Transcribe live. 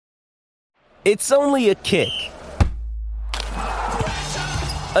It's only a kick.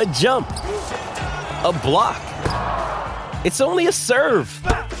 A jump. A block. It's only a serve.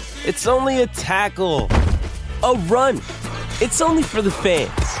 It's only a tackle. A run. It's only for the fans.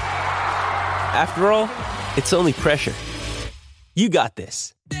 After all, it's only pressure. You got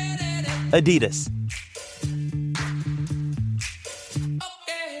this. Adidas.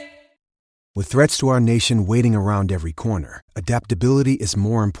 With threats to our nation waiting around every corner, adaptability is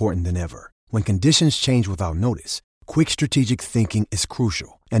more important than ever. When conditions change without notice, quick strategic thinking is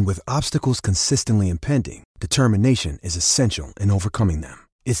crucial. And with obstacles consistently impending, determination is essential in overcoming them.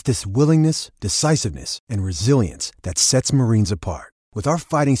 It's this willingness, decisiveness, and resilience that sets Marines apart. With our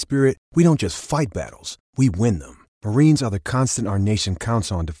fighting spirit, we don't just fight battles, we win them. Marines are the constant our nation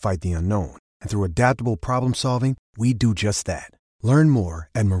counts on to fight the unknown. And through adaptable problem solving, we do just that. Learn more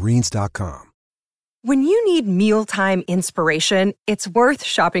at marines.com. When you need mealtime inspiration, it's worth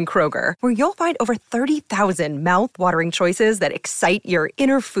shopping Kroger, where you'll find over 30,000 mouth-watering choices that excite your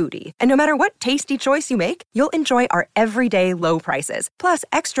inner foodie. And no matter what tasty choice you make, you'll enjoy our everyday low prices, plus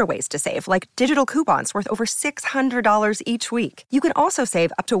extra ways to save, like digital coupons worth over $600 each week. You can also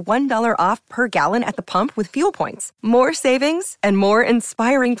save up to $1 off per gallon at the pump with fuel points. More savings and more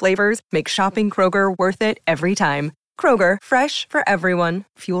inspiring flavors make shopping Kroger worth it every time. Kroger, fresh for everyone.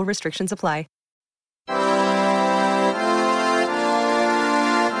 Fuel restrictions apply.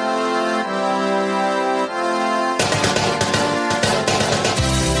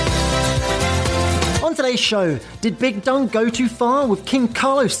 On today's show, did Big Dunc go too far with King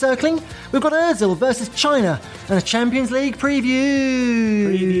Carlos circling? We've got Ozil versus China and a Champions League preview.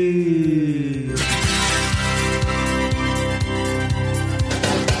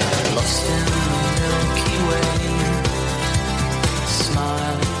 Lost in the Milky Way.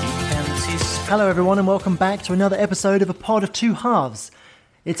 Smile, you empty space. Hello everyone and welcome back to another episode of A Pod of Two Halves.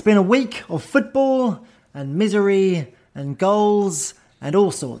 It's been a week of football and misery and goals and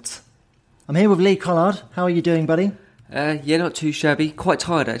all sorts. I'm here with Lee Collard. How are you doing, buddy? Yeah, not too shabby. Quite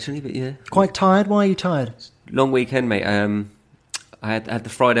tired, actually, but yeah. Quite tired? Why are you tired? Long weekend, mate. I had the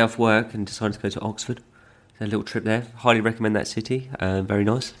Friday off work and decided to go to Oxford. A little trip there. Highly recommend that city. Very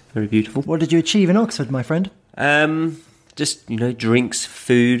nice, very beautiful. What did you achieve in Oxford, my friend? Just, drinks,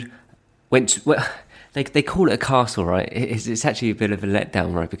 food. They call it a castle, right? It's actually a bit of a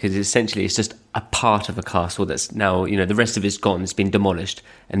letdown, right? Because essentially it's just a part of a castle that's now, the rest of it's gone. It's been demolished.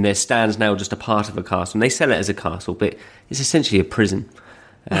 And there stands now just a part of a castle. And they sell it as a castle, but it's essentially a prison.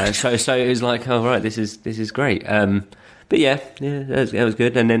 So it was like, oh, right, this is great. But yeah, that was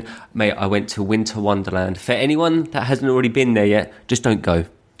good. And then, mate, I went to Winter Wonderland. For anyone that hasn't already been there yet, just don't go.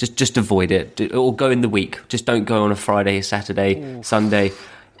 Just avoid it. Or go in the week. Just don't go on a Friday, a Saturday, Sunday.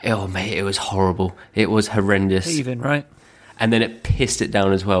 Oh, mate, it was horrible. It was horrendous. Even, right? And then it pissed it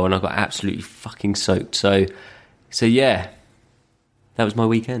down as well, and I got absolutely fucking soaked. So yeah, that was my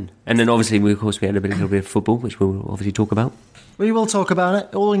weekend. And then obviously, we had a little bit of football, which we'll obviously talk about. We will talk about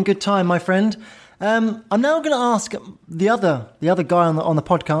it, all in good time, my friend. I'm now going to ask the other guy on the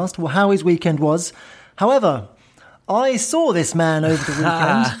podcast how his weekend was. However, I saw this man over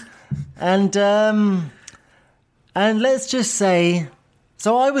the weekend, and let's just say.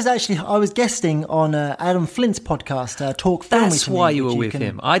 So I was guesting on Adam Flint's podcast, Talk Film. That's why you were with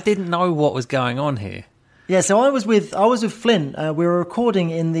him. I didn't know what was going on here. Yeah, so I was with Flint. We were recording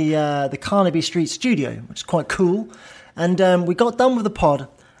in the Carnaby Street studio, which is quite cool. And we got done with the pod,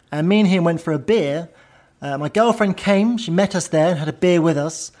 and me and him went for a beer. My girlfriend came. She met us there and had a beer with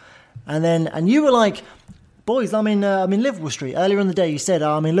us. And you were like, boys, I'm in Liverpool Street. Earlier in the day, you said,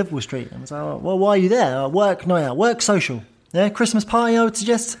 I'm in Liverpool Street. And I was like, oh, well, why are you there? Work social. Yeah, Christmas party, I would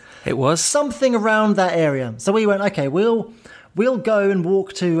suggest. It was something around that area. So we went, okay, we'll go and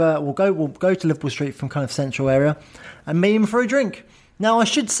walk to we'll go to Liverpool Street from kind of central area, and meet him for a drink. Now I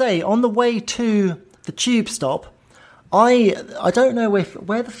should say, on the way to the tube stop, I don't know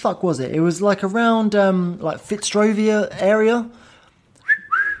where the fuck was it. It was like around like Fitzrovia area.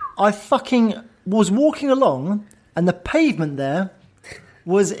 I fucking was walking along, and the pavement there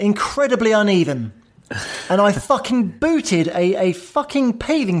was incredibly uneven. And I fucking booted a fucking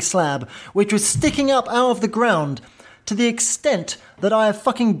paving slab, which was sticking up out of the ground to the extent that I have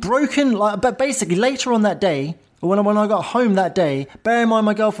fucking broken, but basically later on that day, when I got home that day, bear in mind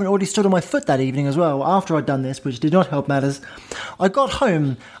my girlfriend already stood on my foot that evening as well, after I'd done this, which did not help matters. I got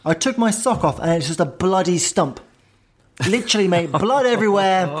home, I took my sock off, and it's just a bloody stump. Literally, mate, blood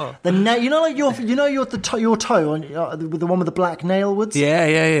everywhere. Your toe on the one with the black nail woods.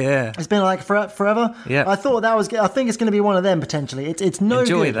 Yeah. It's been like forever. Yeah. I thought I think it's going to be one of them potentially. It's no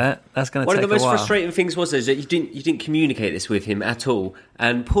Enjoy good. that. That's going to One take of the most a while. frustrating things was is that you didn't communicate this with him at all,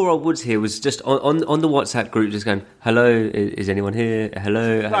 and poor old Woods here was just on the WhatsApp group just going, "Hello, is anyone here?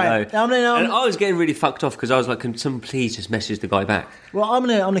 Hello." Right. And I was getting really fucked off because I was like, "Can someone please just message the guy back?" Well, I'm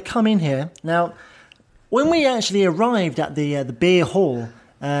gonna come in here now. When we actually arrived at the beer hall,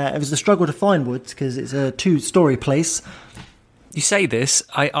 it was a struggle to find Woods because it's a 2-story place. You say this,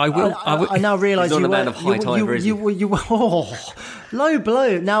 I will. I now realise He's not you a man were of high tiber, is he? Low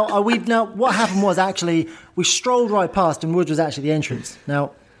blow. Now what happened was actually we strolled right past and Woods was actually the entrance.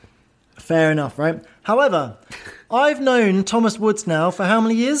 Now, fair enough, right? However, I've known Thomas Woods now for how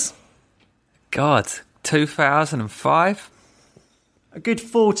many years? God, 2005. A good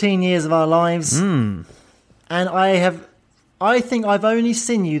 14 years of our lives. And I think I've only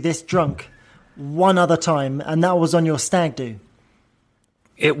seen you this drunk one other time, and that was on your stag do.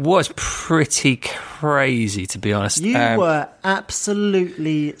 It was pretty crazy, to be honest. You were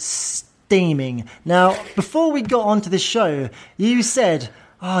absolutely steaming. Now, before we got onto this show, you said,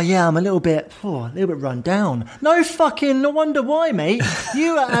 "Oh yeah, I'm a little bit run down." No wonder why, mate.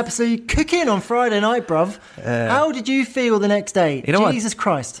 You were absolutely cooking on Friday night, bruv. How did you feel the next day? You know what? Jesus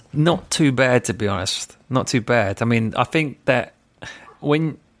Christ. Not too bad, to be honest. Not too bad. I mean, I think that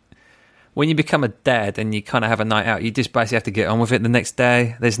when you become a dad and you kind of have a night out, you just basically have to get on with it the next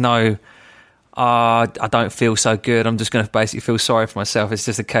day. There's no, I don't feel so good, I'm just going to basically feel sorry for myself. It's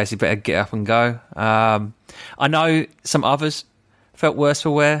just a case you better get up and go. I know some others felt worse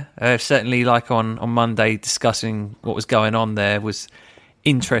for wear. Certainly, like on Monday, discussing what was going on there was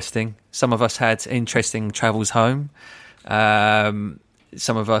interesting. Some of us had interesting travels home.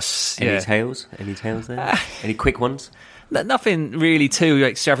 Some of us... Any tales? Any tales there? Any quick ones? Nothing really too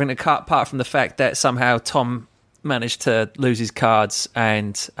extravagant, apart from the fact that somehow Tom managed to lose his cards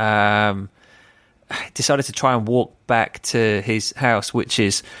and decided to try and walk back to his house, which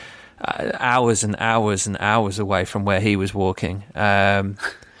is hours and hours and hours away from where he was walking. Yeah,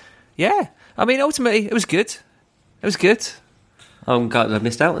 I mean, ultimately, it was good. It was good. I'm glad I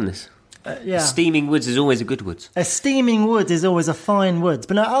missed out on this. Yeah. Steaming Woods is always a good Woods. A steaming Woods is always a fine Woods.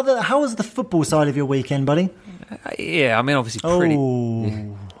 But now, how was the football side of your weekend, buddy? Yeah, I mean, obviously pretty...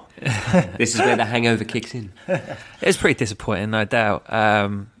 Oh. This is where the hangover kicks in. It was pretty disappointing, no doubt.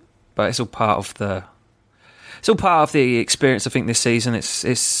 But it's all part of the... It's all part of the experience, I think, this season.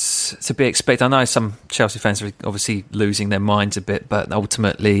 It's to be expected. I know some Chelsea fans are obviously losing their minds a bit, but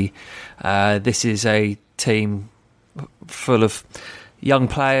ultimately, this is a team full of young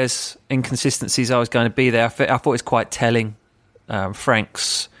players. Inconsistencies always going to be there. I thought it was quite telling.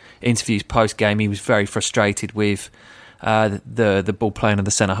 Frank's interviews post-game, he was very frustrated with the ball playing of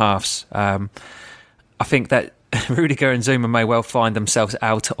the centre-halves. I think that Rudiger and Zuma may well find themselves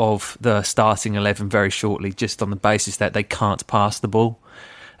out of the starting 11 very shortly, just on the basis that they can't pass the ball,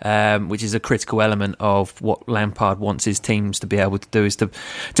 which is a critical element of what Lampard wants his teams to be able to do, is to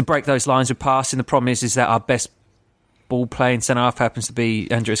break those lines with passing. The problem is that our best ball-playing centre-half happens to be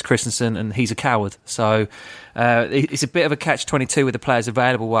Andreas Christensen, and he's a coward. So it's a bit of a catch-22 with the players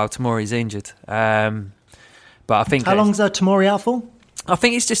available while Tomori's injured. But I think... How long's Tomori out for? I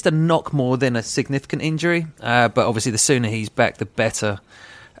think it's just a knock more than a significant injury, but obviously the sooner he's back, the better.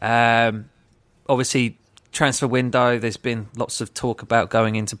 Obviously, transfer window, there's been lots of talk about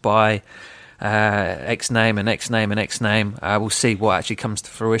going in to buy X name and X name and X name. We'll see what actually comes to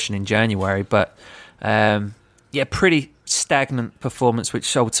fruition in January, but pretty stagnant performance,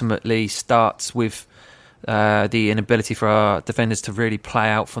 which ultimately starts with the inability for our defenders to really play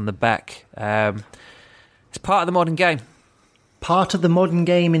out from the back. It's part of the modern game. Part of the modern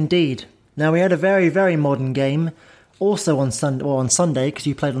game, indeed. Now, we had a very, very modern game also on Sunday, because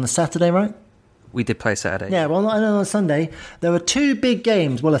you played on the Saturday, right? We did play Saturday. Yeah, well, I know on Sunday, there were two big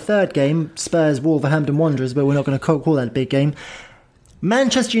games. Well, a third game, Spurs, Wolverhampton Wanderers, but we're not going to call that a big game.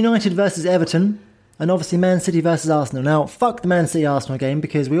 Manchester United versus Everton, and obviously Man City versus Arsenal. Now, fuck the Man City-Arsenal game,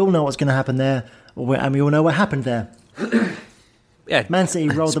 because we all know what's going to happen there, and we all know what happened there. Yeah, Man City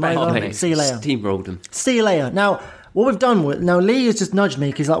rolled them over. Mate, See you later. Steamrolled them. See you later. Now, what we've done now, Lee has just nudged me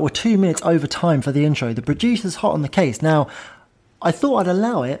because we're 2 minutes over time for the intro. The producer's hot on the case. Now, I thought I'd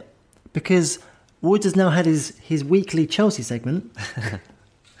allow it because Woods has now had his weekly Chelsea segment,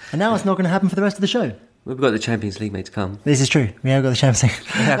 and now it's not going to happen for the rest of the show. We've got the Champions League, mate, to come. This is true. We have got the Champions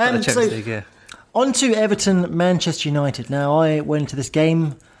League. We have got the Champions League, yeah. On to Everton, Manchester United. Now, I went to this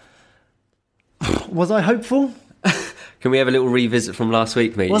game. Was I hopeful? Can we have a little revisit from last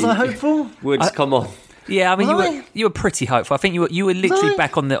week, mate? Was I hopeful? Woods, come on. Yeah, I mean, Was you were pretty hopeful. I think you were literally I?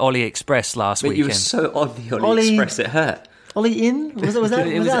 back on the Ollie Express last But weekend. you were so on the Ollie Ollie- Express, it hurt. Ollie in? Was that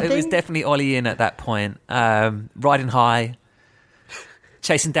it was that a it was thing? definitely Ollie in at that point. Riding high,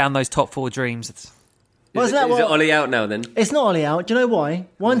 chasing down those top four dreams. Is it Ollie out now then? It's not Ollie out. Do you know why?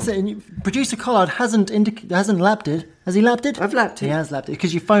 Producer Collard hasn't lapped it. Has he lapped it? I've lapped it. He has lapped it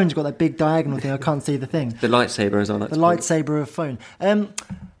because your phone's got that big diagonal thing. I can't see the thing. The lightsaber, as I like The to call it. lightsaber of phone.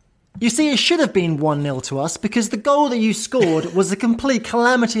 You see, it should have been 1-0 to us because the goal that you scored was a complete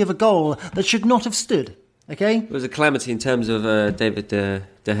calamity of a goal that should not have stood. Okay? It was a calamity in terms of David De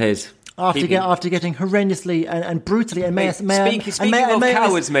Gea's. After getting horrendously and brutally, and Speaking of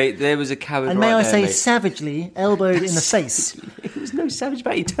cowards, mate, there was a coward and right may I there, say mate. savagely elbowed in the face. It was no savage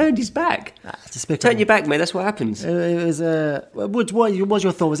back. He turned his back. Despicable. Turn your back, mate. That's what happens. It was what was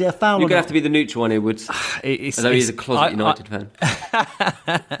your thought? Was it a foul? You're or going to not? have to be the neutral one, Woods. Although he's a closet United fan.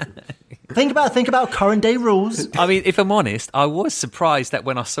 Think about current day rules. I mean, if I'm honest, I was surprised that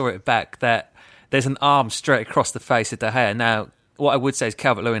when I saw it back that there's an arm straight across the face of De Gea. Now, what I would say is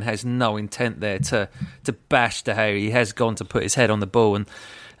Calvert-Lewin has no intent there to bash De Gea. He has gone to put his head on the ball, and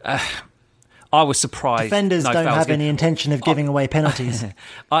I was surprised. Defenders don't have any intention of giving away penalties,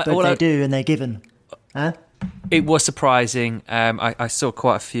 but they do, and they're given. Huh? It was surprising. I saw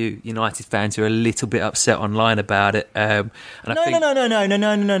quite a few United fans who are a little bit upset online about it. No.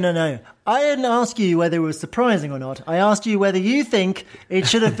 I didn't ask you whether it was surprising or not. I asked you whether you think it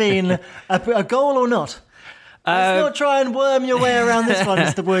should have been a goal or not. Let's not try and worm your way around this one,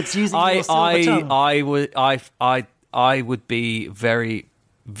 Mr. Woods, using your silver tongue. I would be very,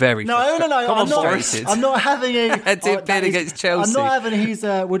 very No. I'm not having a did bet against Chelsea. I'm not having he's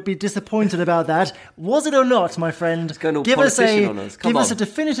would be disappointed about that. Was it or not, my friend? going all Give us politician on us. Come give us on. a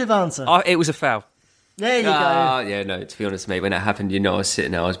definitive answer. It was a foul. There you go. Yeah, no, to be honest, mate, when it happened, I was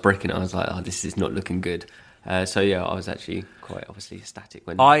sitting there, I was bricking it, I was like, this is not looking good. So, yeah, I was actually quite obviously ecstatic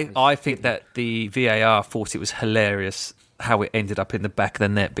when... I think that the VAR thought it was hilarious how it ended up in the back of the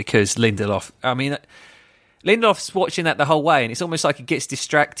net because Lindelof's watching that the whole way and it's almost like he gets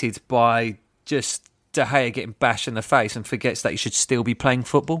distracted by just De Gea getting bashed in the face and forgets that he should still be playing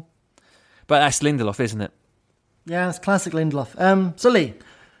football. But that's Lindelof, isn't it? Yeah, it's classic Lindelof. So, Lee,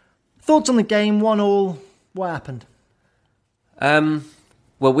 thoughts on the game, 1-1, what happened?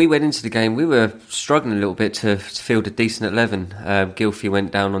 Well, we went into the game. We were struggling a little bit to field a decent 11. Gylfi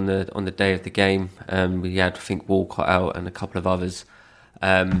went down on the day of the game. We had, I think, Walcott out and a couple of others.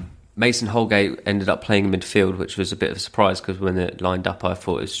 Mason Holgate ended up playing in midfield, which was a bit of a surprise because when it lined up, I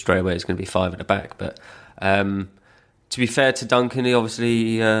thought straight away it was going to be five at the back. But to be fair to Duncan, he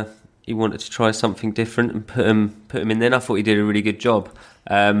obviously he wanted to try something different and put him in there. And I thought he did a really good job.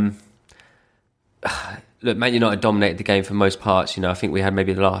 Look, Man United dominated the game for most parts. I think we had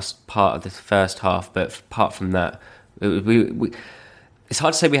maybe the last part of the first half, but apart from that, it's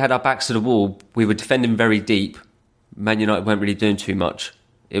hard to say we had our backs to the wall. We were defending very deep. Man United weren't really doing too much.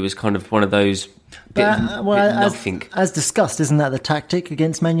 It was kind of one of those nothing. As discussed, isn't that the tactic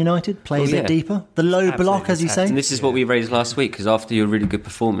against Man United? Play a bit deeper. The low block, as you say. And this is what we raised last week, because after your really good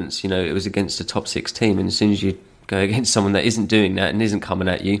performance, it was against a top six team, and as soon as you go against someone that isn't doing that and isn't coming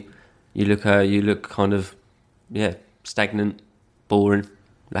at you, you look kind of, stagnant, boring,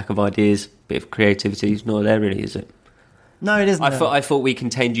 lack of ideas, bit of creativity. It's not there really, is it? No, it isn't. I thought we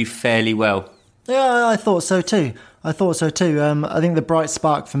contained you fairly well. Yeah, I thought so too. I think the bright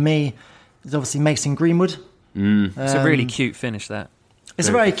spark for me is obviously Mason Greenwood. It's a really cute finish, that. It's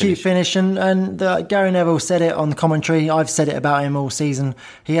a very cute finish, and Gary Neville said it on the commentary. I've said it about him all season.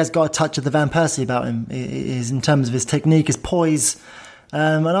 He has got a touch of the Van Persie about him, is in terms of his technique, his poise.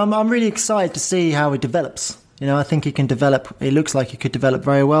 And I'm really excited to see how it develops. I think he can develop. It looks like he could develop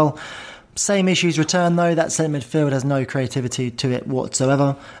very well. Same issues return, though. That centre midfield has no creativity to it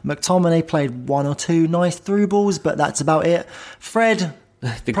whatsoever. McTominay played one or two nice through balls, but that's about it. Fred,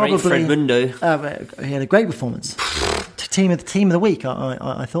 the great Fred Mundo. He had a great performance. Team of the week,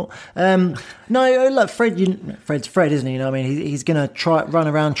 I thought. No, look, Fred's Fred, isn't he? He's going to run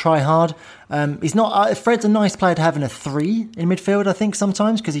around, try hard. He's not. Fred's a nice player to have in a 3 in midfield, I think,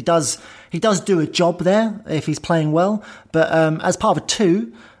 sometimes, because he does do a job there if he's playing well. But as part of a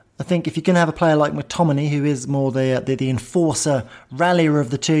 2, I think if you're going to have a player like McTominay, who is more the enforcer, rallier of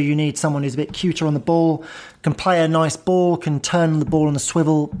the two, you need someone who's a bit cuter on the ball, can play a nice ball, can turn the ball on the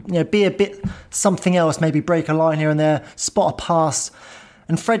swivel, be a bit something else, maybe break a line here and there, spot a pass.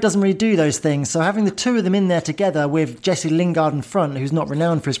 And Fred doesn't really do those things. So having the two of them in there together with Jesse Lingard in front, who's not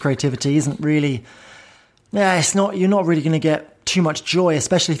renowned for his creativity, isn't really... Yeah, it's not. You're not really going to get too much joy,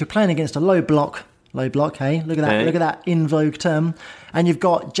 especially if you're playing against a low block Low block, hey? Look at that. Hey. Look at that in vogue term. And you've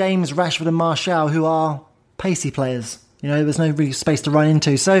got James, Rashford and Martial, who are pacey players. You know, there's no real space to run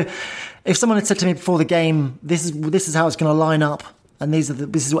into. So if someone had said to me before the game, this is how it's going to line up, and this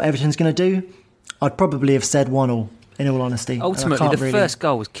is what Everton's going to do, I'd probably have said 1-1, in all honesty. Ultimately, the first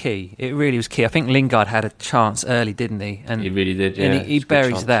goal was key. It really was key. I think Lingard had a chance early, didn't he? And He really did, yeah. And he It's a good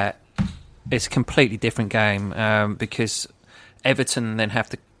buries chance. that. It's a completely different game because Everton then have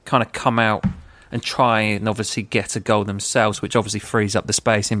to kind of come out and try and obviously get a goal themselves, which obviously frees up the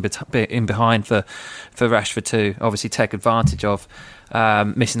space in behind for Rashford to obviously take advantage of.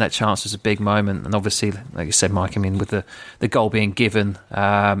 Missing that chance was a big moment, and obviously, like you said, Mike, I mean, with the goal being given,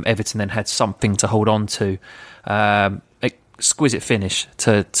 Everton then had something to hold on to. Exquisite finish.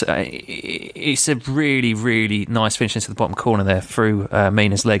 It's a really, really nice finish into the bottom corner there through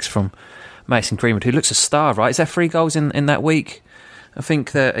Mina's legs from Mason Greenwood, who looks a star, right? Is there 3 goals in that week? I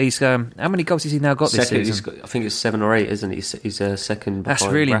think that he's... how many goals has he now got this season? I think it's 7 or 8, isn't he? He's second. That's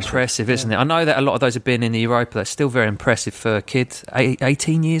behind really Rashford. impressive, isn't it? I know that a lot of those have been in the Europa. That's still very impressive for a kid,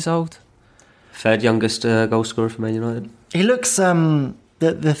 18 years old. Third youngest goal scorer for Man United. He looks...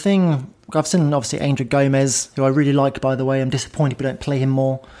 The thing... I've seen, obviously, Angel Gomez, who I really like, by the way. I'm disappointed we don't play him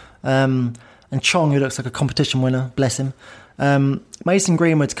more. And Chong, who looks like a competition winner. Bless him. Mason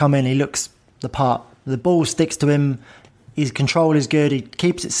Greenwood's come in. He looks the part. The ball sticks to him. His control is good. He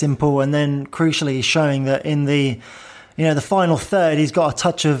keeps it simple, and then crucially, he's showing that in the final third, he's got a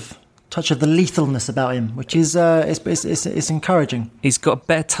touch of the lethalness about him, which is it's encouraging. He's got a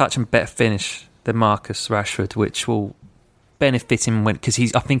better touch and better finish than Marcus Rashford, which will benefit him because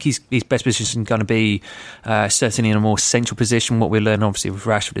I think his best position is going to be certainly in a more central position. What we're learning, obviously, with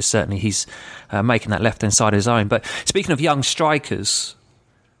Rashford is certainly he's making that left hand side of his own. But speaking of young strikers,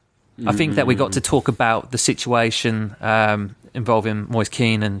 I think that we got to talk about the situation involving Moise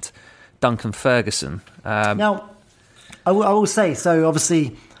Kean and Duncan Ferguson. Now, I will say, so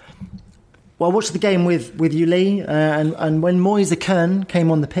obviously, I watched the game with you, Lee, and when Moise Kean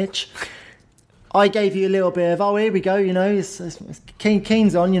came on the pitch, I gave you a little bit of, here we go, it's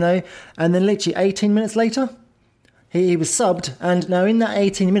Keane's on, and then literally 18 minutes later, he was subbed, and now in that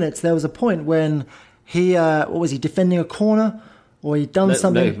 18 minutes, there was a point when he, defending a corner? Or he'd done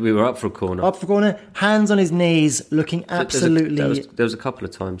something. No, we were up for a corner. Up for a corner, hands on his knees, looking absolutely... There was a couple of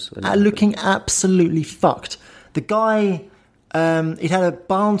times. Looking absolutely fucked. The guy, he'd had a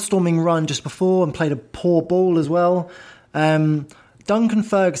barnstorming run just before and played a poor ball as well. Duncan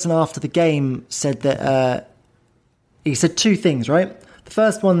Ferguson, after the game, said that... he said 2 things, right? The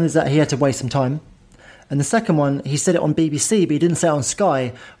first one is that he had to waste some time. And the second one, he said it on BBC, but he didn't say it on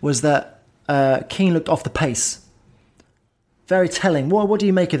Sky, was that Keane looked off the pace. Very telling. What do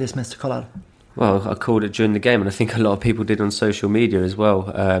you make of this, Mr. Collard? Well, I called it during the game, and I think a lot of people did on social media as well.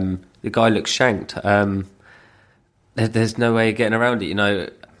 The guy looks shanked. There's no way of getting around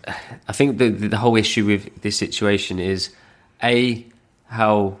it. I think the whole issue with this situation is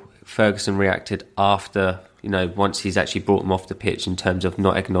how Ferguson reacted after, once he's actually brought him off the pitch in terms of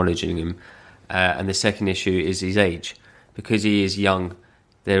not acknowledging him, and the second issue is his age, because he is young.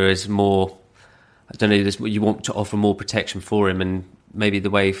 There is more. I don't know, you want to offer more protection for him, and maybe the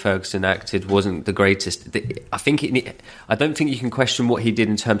way Ferguson acted wasn't the greatest. I don't think you can question what he did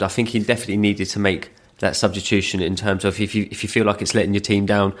in terms. I think he definitely needed to make that substitution in terms of if you feel like it's letting your team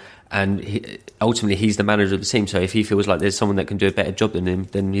down, and ultimately he's the manager of the team. So if he feels like there's someone that can do a better job than him,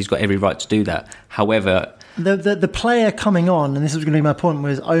 then he's got every right to do that. However, the player coming on, and this was going to be my point,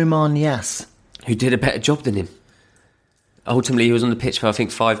 was Omar Niasse, who did a better job than him. Ultimately, he was on the pitch for I think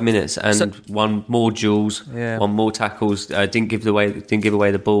 5 minutes and won more duels, won more tackles, didn't give away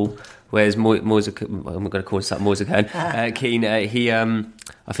the ball. Whereas I'm going to call it Moise Kean,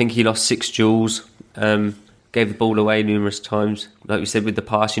 I think he lost 6 duels, gave the ball away numerous times. Like we said with the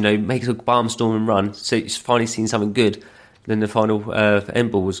pass, makes a barnstorming run. So he's finally seen something good. Then the final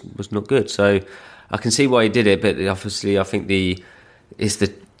end ball was not good. So I can see why he did it, but obviously I think the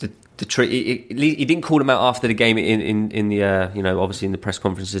trick. He didn't call him out after the game in the obviously in the press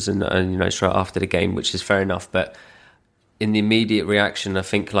conferences and straight after the game, which is fair enough. But in the immediate reaction, I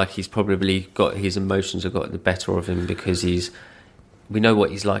think like he's probably got his emotions have got the better of him because we know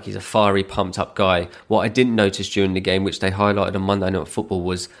what he's like. He's a fiery, pumped up guy. What I didn't notice during the game, which they highlighted on Monday Night Football,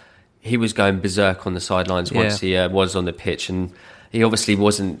 was he was going berserk on the sidelines once he was on the pitch, and he obviously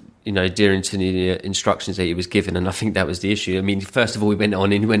wasn't adhering to the instructions that he was given, and I think that was the issue. I mean, first of all, he went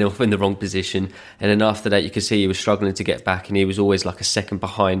off in the wrong position, and then after that you could see he was struggling to get back, and he was always like a second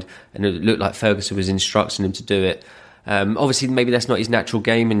behind, and it looked like Ferguson was instructing him to do it. Obviously maybe that's not his natural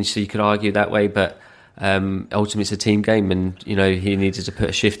game, and so you could argue that way, but ultimately it's a team game, and he needed to put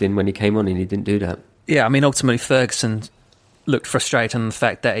a shift in when he came on, and he didn't do that. Yeah, I mean, ultimately Ferguson looked frustrated on the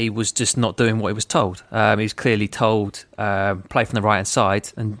fact that he was just not doing what he was told. He was clearly told play from the right hand side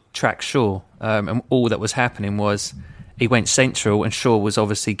and track Shaw, and all that was happening was he went central, and Shaw was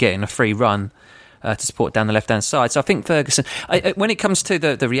obviously getting a free run to support down the left-hand side. So I think Ferguson, when it comes to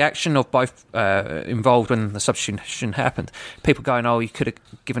the reaction of both involved when the substitution happened, people going, you could have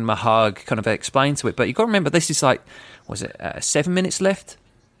given him a hug, kind of explained to it. But you've got to remember, this is 7 minutes left?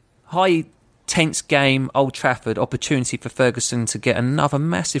 High tense game, Old Trafford, opportunity for Ferguson to get another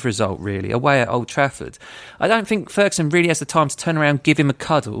massive result, really, away at Old Trafford. I don't think Ferguson really has the time to turn around, give him a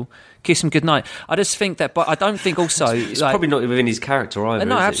cuddle, kiss him goodnight. I just think that, but I don't think also... It's probably not within his character either.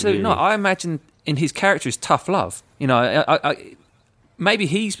 No, is absolutely it, really? not. I imagine in his character is tough love. Maybe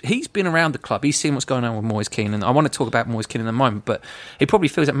he's been around the club. He's seen what's going on with Moise Kean, and I want to talk about Moise Kean in a moment. But he probably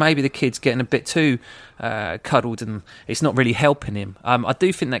feels that maybe the kid's getting a bit too cuddled, and it's not really helping him. I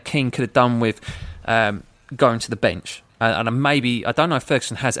do think that Kean could have done with going to the bench, and maybe I don't know if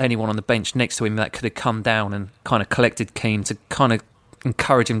Ferguson has anyone on the bench next to him that could have come down and kind of collected Kean to kind of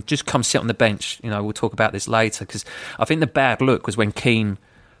encourage him, just come sit on the bench. We'll talk about this later, because I think the bad look was when Kean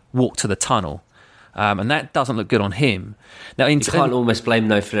walked to the tunnel. And that doesn't look good on him. Now, you can't almost blame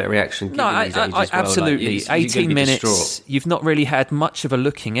no for that reaction. No, absolutely. 18 minutes. You've not really had much of a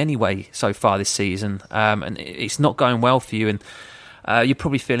looking anyway so far this season, and it's not going well for you. And you're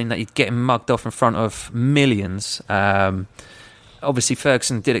probably feeling that you're getting mugged off in front of millions. Obviously,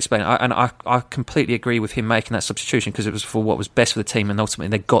 Ferguson did explain, and I completely agree with him making that substitution, because it was for what was best for the team, and ultimately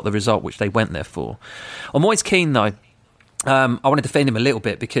they got the result which they went there for. On Moise Kean, though, I want to defend him a little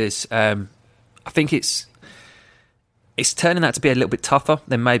bit, because I think it's turning out to be a little bit tougher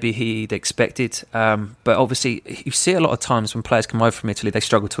than maybe he'd expected. But obviously, you see a lot of times when players come over from Italy, they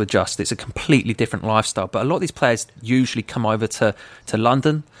struggle to adjust. It's a completely different lifestyle. But a lot of these players usually come over to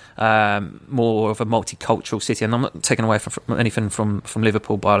London, more of a multicultural city. And I'm not taking away from anything from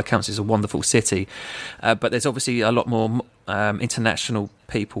Liverpool. By all accounts, it's a wonderful city. But there's obviously a lot more international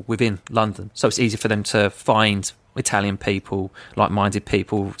people within London. So it's easy for them to find Italian people, like-minded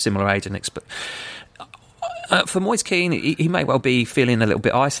people, similar age and expert. For Moise Kean, he may well be feeling a little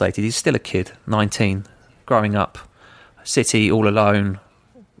bit isolated. He's still a kid, 19, growing up, city all alone,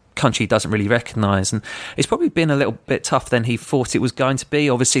 country he doesn't really recognise, and it's probably been a little bit tougher than he thought it was going to be.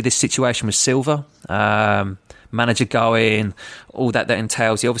 Obviously, this situation with Silva, manager going, all that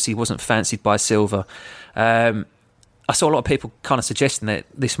entails. He obviously wasn't fancied by Silva. I saw a lot of people kind of suggesting that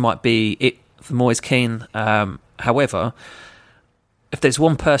this might be it for Moise Kean. However, if there's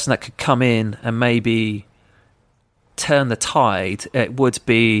one person that could come in and maybe turn the tide, it would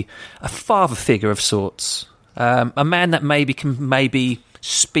be a father figure of sorts. A man that maybe can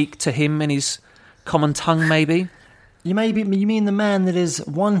speak to him in his common tongue, maybe. You mean the man that is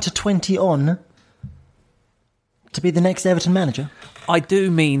 1 to 20 on to be the next Everton manager? I do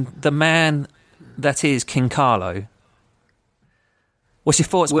mean the man that is King Carlo. What's your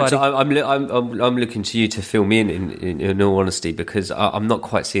thoughts, buddy? I'm looking to you to fill me in all honesty, because I'm not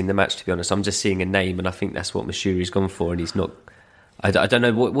quite seeing the match, to be honest. I'm just seeing a name, and I think that's what Mashuri's gone for, and he's not... I don't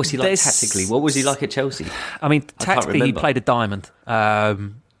know, what's he like tactically? What was he like at Chelsea? I mean, tactically he played a diamond,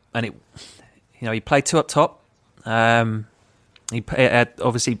 and he played two up top. He had,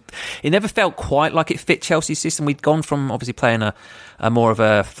 obviously, it never felt quite like it fit Chelsea's system. We'd gone from obviously playing a more of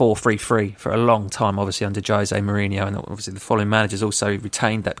a 4-3-3 for a long time, obviously under Jose Mourinho, and obviously the following managers also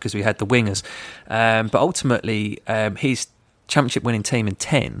retained that because we had the wingers. But ultimately, his championship winning team in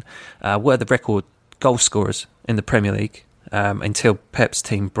 10 were the record goal scorers in the Premier League until Pep's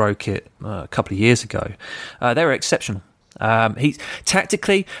team broke it a couple of years ago. They were exceptional. He's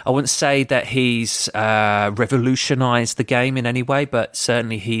tactically, I wouldn't say that he's revolutionised the game in any way, but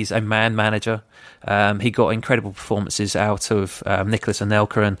certainly he's a man manager. He got incredible performances out of Nicolas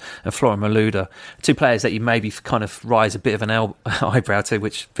Anelka and Florian Malouda, two players that you maybe kind of rise a bit of an eyebrow to,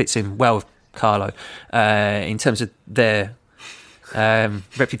 which fits in well with Carlo in terms of their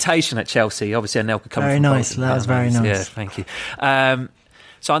reputation at Chelsea. Obviously, Anelka coming very from nice. That was very nice. Yeah, thank you.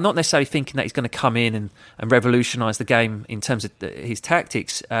 So I'm not necessarily thinking that he's going to come in and revolutionise the game in terms of his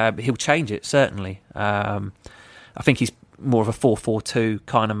tactics. He'll change it, certainly. I think he's more of a 4-4-2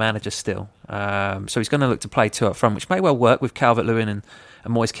 kind of manager still. So he's going to look to play two up front, which may well work with Calvert-Lewin and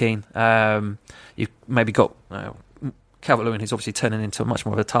Moise Kean. You've maybe got Calvert-Lewin, who's obviously turning into much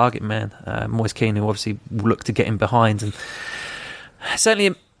more of a target man. Moise Kean, who obviously will look to get in behind. And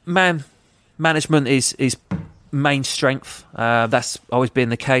certainly man management is main strength. That's always been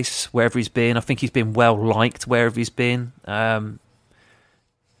the case wherever he's been. I think he's been well liked wherever he's been.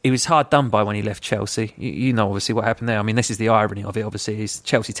 he was hard done by when he left Chelsea. You know, obviously, what happened there. I mean, this is the irony of it, obviously. His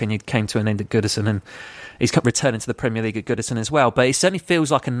Chelsea tenure came to an end at Goodison, and he's returning to the Premier League at Goodison as well. But it certainly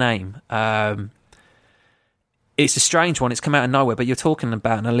feels like a name. It's a strange one. It's come out of nowhere, but you're talking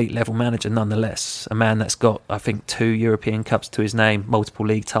about an elite level manager nonetheless. A man that's got, I think, 2 European Cups to his name, multiple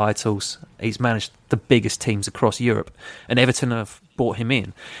league titles. He's managed the biggest teams across Europe, and Everton have brought him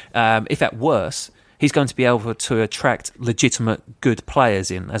in. If at worse, he's going to be able to attract legitimate good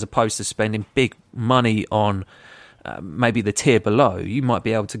players in, as opposed to spending big money on maybe the tier below. You might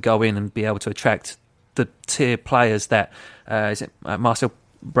be able to go in and be able to attract the tier players that is it Marcel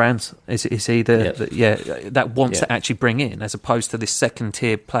Brands is he that wants to actually bring in, as opposed to this second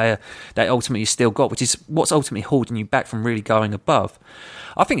tier player that ultimately you still got, which is what's ultimately holding you back from really going above.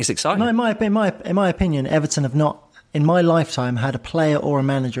 I think it's exciting. In my opinion, Everton have not, in my lifetime, had a player or a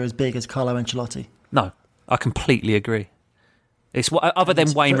manager as big as Carlo Ancelotti. No, I completely agree. It's other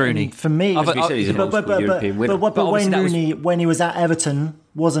than Wayne Rooney. For me, but Wayne Rooney, when he was at Everton,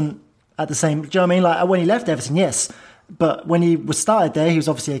 wasn't at the same. Do you know what I mean? Like when he left Everton, yes. But when he was started there, he was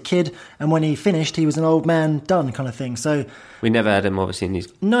obviously a kid, and when he finished, he was an old man done kind of thing. So we never had him obviously in his.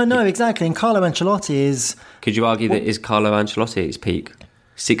 No, exactly. And Carlo Ancelotti is. Could you argue that is Carlo Ancelotti at his peak?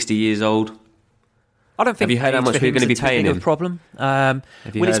 60 years old. I don't think. Have you heard how much we're going to be paying him? Problem. Have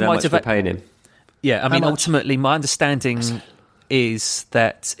you heard how much we're paying him? Yeah, I mean, ultimately, my understanding is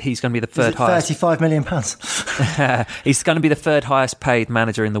that he's going to be the third highest. £35 million. He's going to be the third highest paid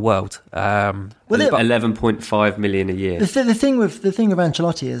manager in the world. 11.5 million a year. The thing with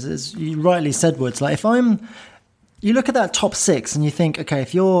Ancelotti is, as you rightly said, Woods. Like you look at that top six and you think, okay,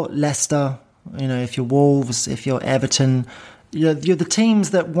 if you're Leicester, you know, if you're Wolves, if you're Everton, you're the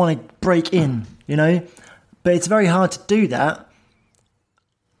teams that want to break in, you know, but it's very hard to do that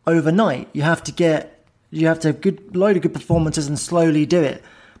overnight. You have to have a good load of good performances and slowly do it.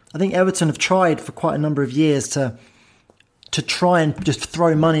 I think Everton have tried for quite a number of years to try and just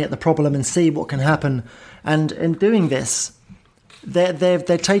throw money at the problem and see what can happen. And in doing this, they're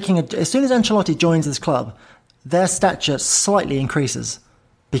taking as soon as Ancelotti joins this club, their stature slightly increases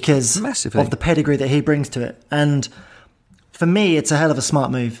because Massively. of the pedigree that he brings to it. And for me, it's a hell of a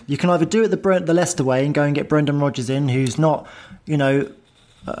smart move. You can either do it the Leicester way and go and get Brendan Rodgers in, who's not, you know.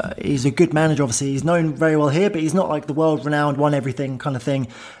 He's a good manager, obviously. He's known very well here, but he's not like the world-renowned, won everything kind of thing.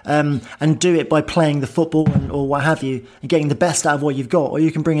 And do it by playing the football or what have you, and getting the best out of what you've got. Or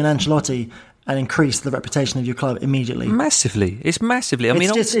you can bring in Ancelotti and increase the reputation of your club immediately. Massively. It's massively.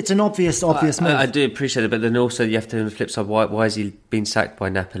 It's an obvious move. I do appreciate it, but then also you have to, on the flip side, why has he been sacked by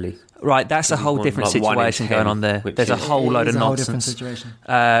Napoli? Right, that's a whole different situation going on there. There's a whole load of nonsense. Different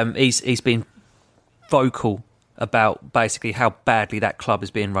situation. He's been vocal about basically how badly that club is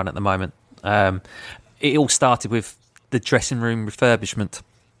being run at the moment. It all started with the dressing room refurbishment,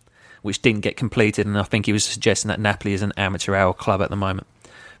 which didn't get completed, and I think he was suggesting that Napoli is an amateur hour club at the moment.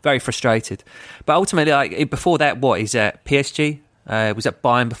 Very frustrated. But ultimately, before that, he's at PSG, was at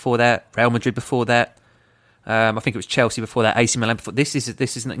Bayern before that, Real Madrid before that, I think it was Chelsea before that, AC Milan before. This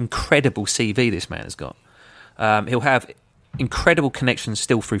is an incredible CV this man has got. He'll have incredible connections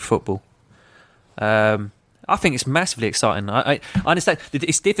still through football. I think it's massively exciting. I understand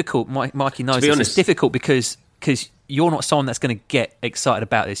it's difficult. Mikey knows this. It's difficult because you're not someone that's going to get excited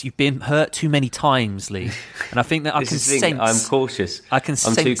about this. You've been hurt too many times, Lee, and I think that I can sense. I'm cautious. I'm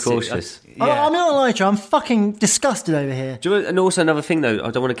too cautious. I'm not gonna lie to you. I'm fucking disgusted over here. And also another thing, though,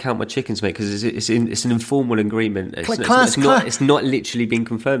 I don't want to count my chickens, mate, because it's an informal agreement. It's not literally been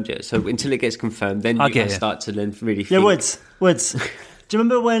confirmed yet. So until it gets confirmed, then you can start to then really think. Yeah, Woods. Do you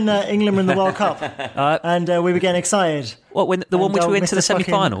remember when England won the World Cup and we were getting excited? What, when the one which we went to the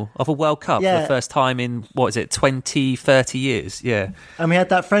semi-final of a World Cup for the first time in, 20, 30 years? Yeah. And we had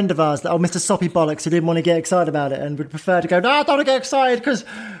that friend of ours, Mr. Soppy Bollocks, who didn't want to get excited about it and would prefer to go, no, I don't want to get excited because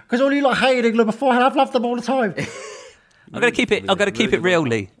all you lot hated England beforehand. I've loved them all the time. I'm going to keep it real,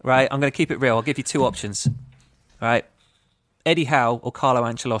 Lee, right? I'm going to keep it real. I'll give you two options, right? Eddie Howe or Carlo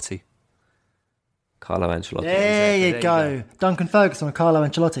Ancelotti? Carlo Ancelotti. There you go. Duncan Ferguson or Carlo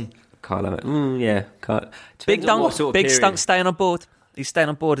Ancelotti. Big Dunc staying on board. He's staying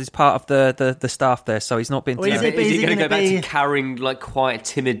on board as part of the staff there, so he's not been. Is he going to go back to carrying like quite a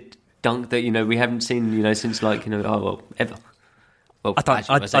timid Dunk that we haven't seen since ever? Well, I don't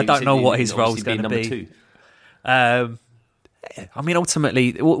know what his role's going to be. I mean,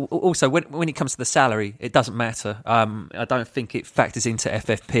 ultimately, also when it comes to the salary, it doesn't matter. I don't think it factors into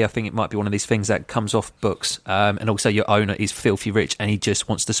FFP. I think it might be one of these things that comes off books. And also, your owner is filthy rich, and he just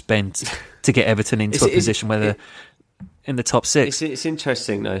wants to spend to get Everton into a position where in the top six. It's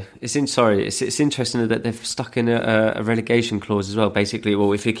interesting though. It's interesting that they've stuck in a relegation clause as well. Basically,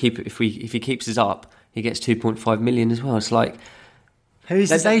 well, if he keeps us up, he gets 2.5 million as well. It's like,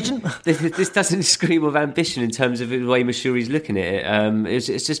 who's his agent? This doesn't scream of ambition in terms of the way Masuri's looking at it.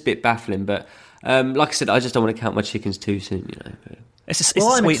 It's just a bit baffling. But like I said, I just don't want to count my chickens too soon. But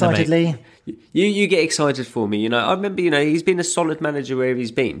I'm excited, Lee. You get excited for me. I remember. He's been a solid manager wherever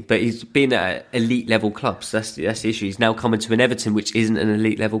he's been, but he's been at elite level clubs. That's the issue. He's now coming to an Everton, which isn't an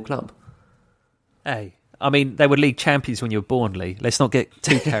elite level club. Hey, I mean, they were league champions when you were born, Lee. Let's not get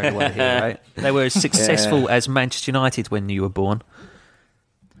too carried away here, right? They were as successful as Manchester United when you were born.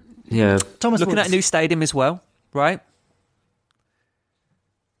 Yeah, Thomas looking Woods. at a new stadium as well, right?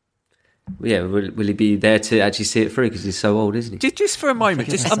 Yeah, will he be there to actually see it through because he's so old, isn't he? Just for a moment,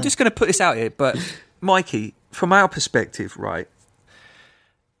 I'm just going to put this out here, but Mikey, from our perspective, right?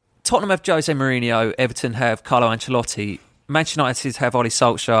 Tottenham have Jose Mourinho, Everton have Carlo Ancelotti, Manchester United have Ole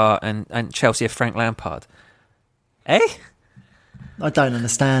Solskjaer, and Chelsea have Frank Lampard. Eh? I don't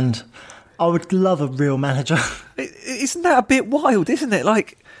understand. I would love a real manager. Isn't that a bit wild, isn't it?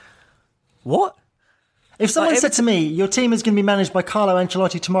 Like, what? If someone said to me, your team is going to be managed by Carlo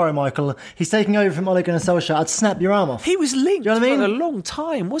Ancelotti tomorrow, Michael, he's taking over from Ole Gunnar Solskjaer, I'd snap your arm off. He was linked you know what I mean? for a long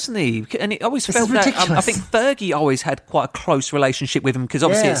time, wasn't he? And it always This felt is that... ridiculous. I think Fergie always had quite a close relationship with him because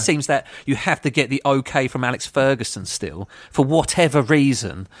obviously Yeah. it seems that you have to get the okay from Alex Ferguson still, for whatever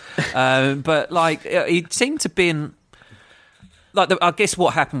reason. But, like, he seemed to be in... Like, I guess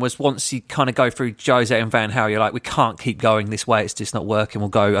what happened was once you kind of go through Jose and Van Gaal, you're like, we can't keep going this way. It's just not working. We'll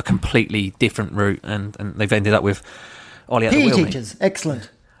go a completely different route, and they've ended up with Ollie at the PE wheel. teachers, excellent.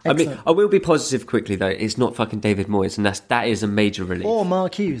 I mean, I will be positive quickly though. It's not fucking David Moyes, and that is a major relief. Or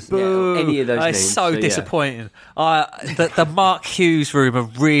Mark Hughes. Yeah, any of those It's names. so disappointing. The Mark Hughes rumour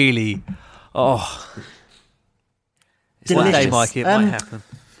really... Oh. It's one day, Delicious. Mikey, it might happen.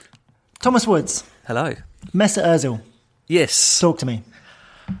 Thomas Woods, Hello. Mesut Ozil, Yes. talk to me.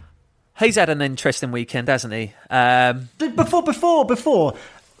 He's had an interesting weekend, hasn't he? Before,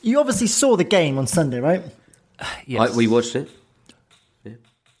 you obviously saw the game on Sunday, right? Yes. We watched it.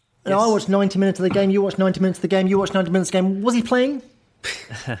 And I watched 90 minutes of the game, you watched 90 minutes of the game, you watched 90 minutes of the game. Was he playing?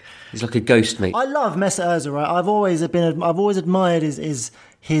 He's like a ghost, mate. I love Mesut Ozil, right? I've always admired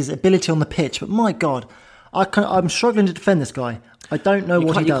his ability on the pitch, but my God, I'm struggling to defend this guy. I don't know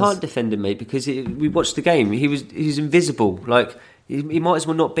what he does. You can't defend him, mate, because we watched the game. He's invisible. Like he might as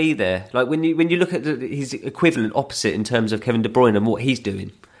well not be there. Like when you look at his equivalent opposite in terms of Kevin De Bruyne and what he's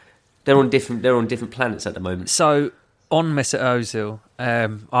doing, they're on different planets at the moment. So on Mesut Ozil,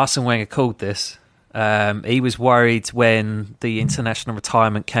 Arsene Wenger called this. He was worried when the international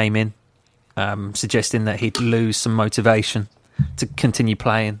retirement came in, suggesting that he'd lose some motivation to continue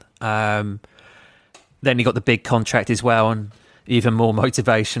playing. Then he got the big contract as well, and even more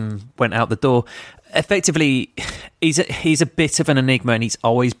motivation went out the door. Effectively, he's a bit of an enigma, and he's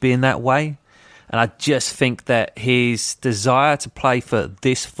always been that way. And I just think that his desire to play for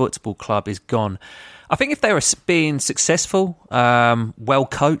this football club is gone. I think if they were being successful, well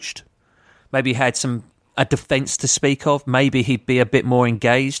coached, maybe had a defence to speak of, maybe he'd be a bit more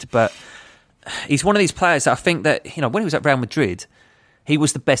engaged. But he's one of these players that I think that, when he was at Real Madrid, he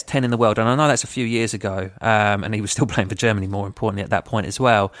was the best 10 in the world. And I know that's a few years ago, and he was still playing for Germany, more importantly, at that point as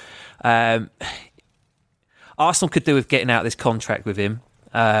well. Arsenal could do with getting out of this contract with him.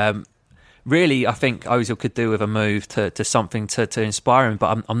 Really, I think Ozil could do with a move to something to inspire him,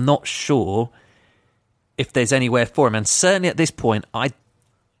 but I'm not sure if there's anywhere for him. And certainly at this point, I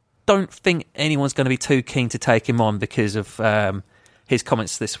don't think anyone's going to be too keen to take him on because of his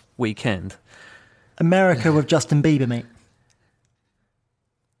comments this weekend. America with Justin Bieber, mate.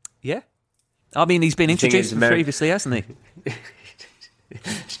 Yeah. I mean, he's been introduced previously, hasn't he?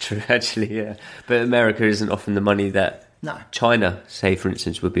 It's true, actually, yeah. But America isn't offering the money that China, say, for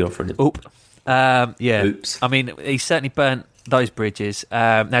instance, would be offering him. Yeah. Oops. I mean, he certainly burnt those bridges.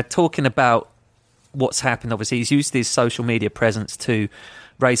 Now, talking about what's happened, obviously, he's used his social media presence to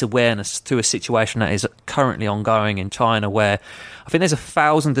raise awareness to a situation that is currently ongoing in China, where I think there's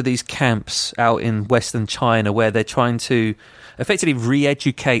 1,000 of these camps out in Western China where they're trying to effectively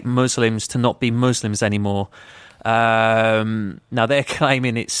re-educate Muslims to not be Muslims anymore. Now, they're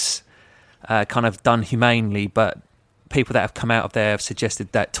claiming it's kind of done humanely, but people that have come out of there have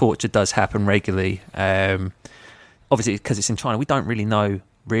suggested that torture does happen regularly. Obviously, because it's in China, we don't really know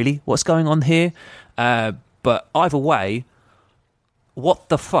what's going on here. But either way, what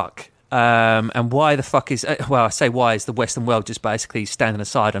the fuck? And why the fuck is... well, I say why is the Western world just basically standing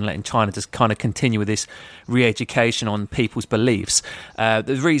aside and letting China just kind of continue with this re-education on people's beliefs?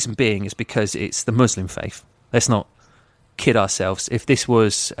 The reason being is because it's the Muslim faith. Let's not kid ourselves. If this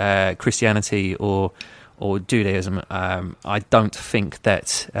was Christianity or Judaism, I don't think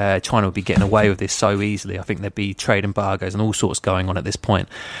that China would be getting away with this so easily. I think there'd be trade embargoes and all sorts going on at this point.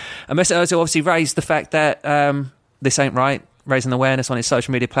 And Mesut Ozil obviously raised the fact that this ain't right, raising awareness on his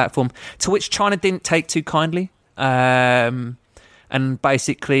social media platform, to which China didn't take too kindly, and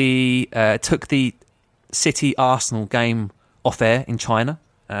basically took the City Arsenal game off air in China,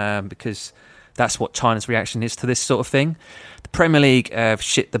 because that's what China's reaction is to this sort of thing. The Premier League have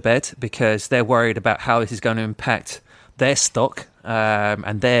shit the bed because they're worried about how this is going to impact their stock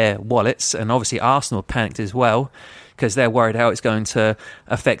and their wallets. And obviously Arsenal panicked as well because they're worried how it's going to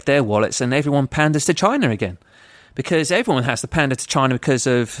affect their wallets. And everyone panders to China again, because everyone has to pander to China because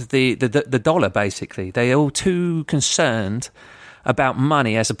of the dollar, basically. They're all too concerned about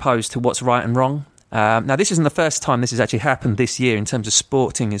money as opposed to what's right and wrong. Now, this isn't the first time this has actually happened this year in terms of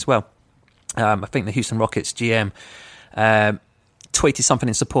sporting as well. I think the Houston Rockets GM tweeted something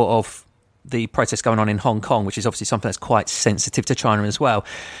in support of the protest going on in Hong Kong, which is obviously something that's quite sensitive to China as well.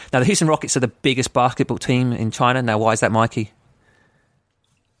 Now, the Houston Rockets are the biggest basketball team in China. Now, why is that, Mikey?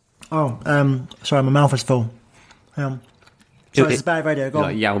 Oh, sorry, my mouth is full. Sorry, it's bad radio. Go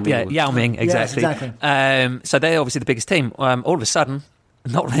on. Yao Ming. Yeah, Yao Ming, exactly. Yes, exactly. So they're obviously the biggest team. All of a sudden,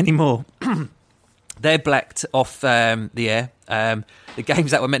 not anymore. They're blacked off the air. The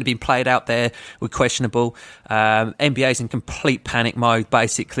games that were meant to be played out there were questionable. NBA's in complete panic mode,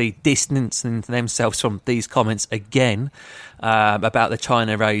 basically distancing themselves from these comments again about the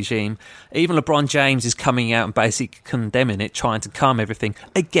China regime. Even LeBron James is coming out and basically condemning it, trying to calm everything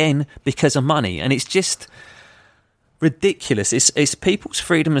again because of money. And it's just ridiculous. It's people's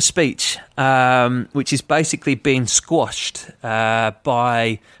freedom of speech, which is basically being squashed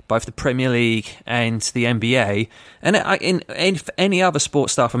by both the Premier League and the NBA. And in any other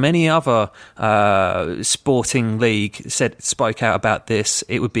sports star from any other sporting league spoke out about this,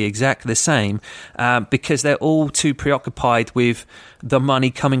 it would be exactly the same, because they're all too preoccupied with the money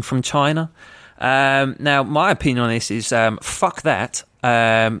coming from China. Now, my opinion on this is fuck that.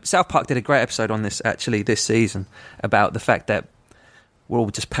 South Park did a great episode on this actually this season about the fact that we're all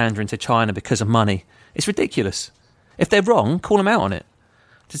just pandering to China because of money. It's ridiculous. If they're wrong, call them out on it.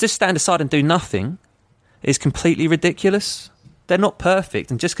 To just stand aside and do nothing is completely ridiculous. They're not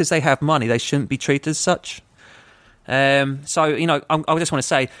perfect, and just because they have money, they shouldn't be treated as such. So, you know, I just want to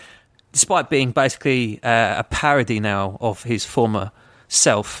say, despite being basically a parody now of his former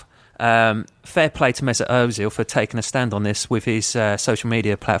self, fair play to Mesut Ozil for taking a stand on this with his social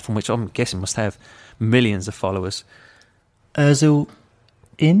media platform, which I'm guessing must have millions of followers. Ozil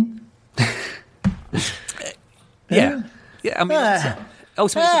in? Yeah. I mean,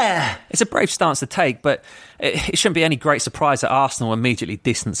 ultimately, it's a brave stance to take, but it shouldn't be any great surprise that Arsenal immediately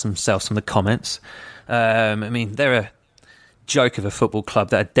distance themselves from the comments. I mean, they're a joke of a football club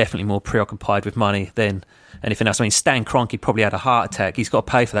that are definitely more preoccupied with money than anything else. I mean, Stan Kroenke probably had a heart attack. He's got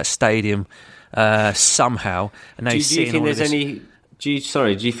to pay for that stadium somehow. And now he's seeing all of this. Do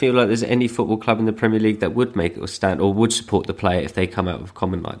you feel like there's any football club in the Premier League that would make it or stand or would support the player if they come out with a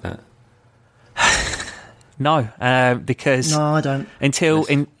comment like that? No, because no, I don't.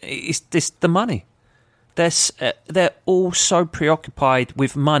 It's the money. They're all so preoccupied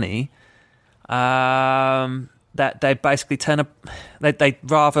with money that they basically they'd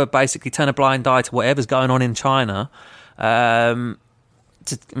rather basically turn a blind eye to whatever's going on in China to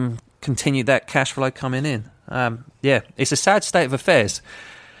continue that cash flow coming in. It's a sad state of affairs.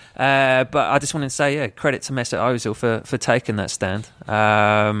 But I just wanted to say, credit to Mesut Ozil for taking that stand.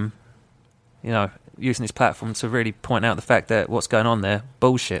 Using his platform to really point out the fact that what's going on there,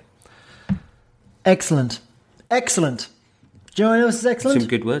 bullshit. Excellent. Do you know what else is excellent? Some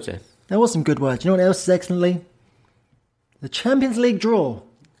good words there. There was some good words. Do you know what else is excellent, Lee? The Champions League draw.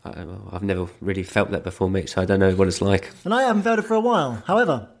 I've never really felt that before, mate, so I don't know what it's like. And I haven't felt it for a while.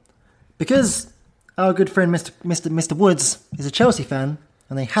 However, because our good friend Mr. Woods is a Chelsea fan,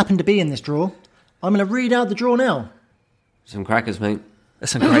 and they happen to be in this draw, I'm going to read out the draw now. Some crackers, mate. There's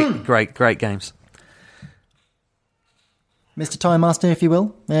some great games. Mr. Time Master, if you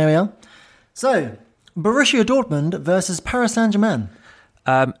will. There we are. So, Borussia Dortmund versus Paris Saint-Germain.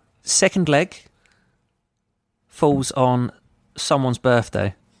 Second leg falls on someone's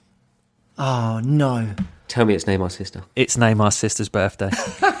birthday. Oh, no. Tell me it's Neymar's sister. It's Neymar's sister's birthday.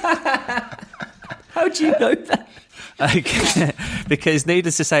 How do you know that? Because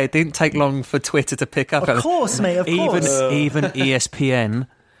needless to say, it didn't take long for Twitter to pick up. Of course, mate, of course. Even ESPN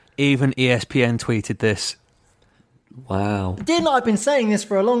tweeted this. Wow. Didn't I have been saying this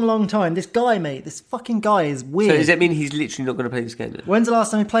for a long, long time? This guy, mate, this fucking guy is weird. So does that mean he's literally not going to play this game then? When's the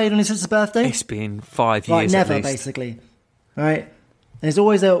last time he played on his sister's birthday? It's been 5 years Like never, at least. basically. right? And there's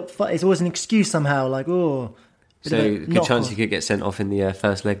always an excuse somehow, like, oh. So good chance he could get sent off in the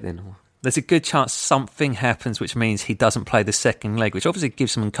first leg then. There's a good chance something happens, which means he doesn't play the second leg, which obviously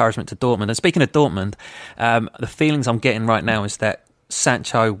gives some encouragement to Dortmund. And speaking of Dortmund, the feelings I'm getting right now is that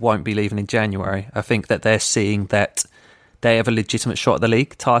Sancho won't be leaving in January. I think that they're seeing that they have a legitimate shot at the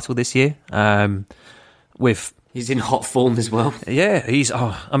league title this year. He's in hot form as well. Yeah,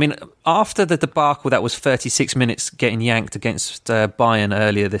 after the debacle that was 36 minutes getting yanked against Bayern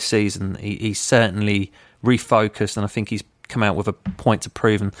earlier this season, he's certainly refocused, and I think he's come out with a point to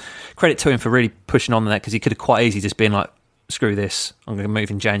prove. And credit to him for really pushing on that, because he could have quite easily just been like, screw this, I'm going to move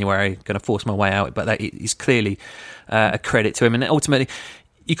in January, going to force my way out. But that is clearly a credit to him. And ultimately,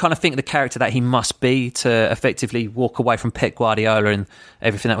 you kind of think the character that he must be to effectively walk away from Pep Guardiola and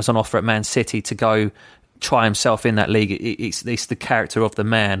everything that was on offer at Man City to go try himself in that league. It's the character of the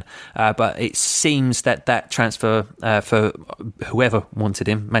man. But it seems that transfer for whoever wanted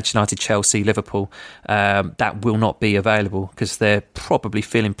him, Manchester United, Chelsea, Liverpool, that will not be available, because they're probably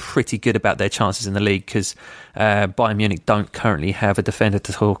feeling pretty good about their chances in the league, because Bayern Munich don't currently have a defender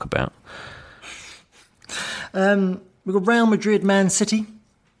to talk about. We've got Real Madrid, Man City.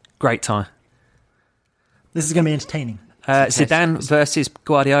 Great tie. This is going to be entertaining. Zidane versus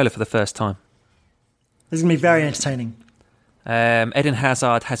Guardiola for the first time. This is going to be very entertaining. Eden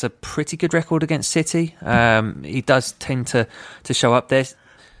Hazard has a pretty good record against City. He does tend to show up there.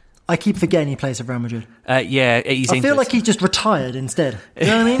 I keep forgetting he plays for Real Madrid. Yeah, he's I feel like he just retired instead. You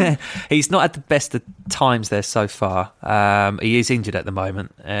know what I mean? He's not at the best of times there so far. He is injured at the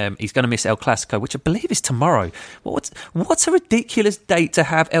moment. He's going to miss El Clasico, which I believe is tomorrow. What's a ridiculous date to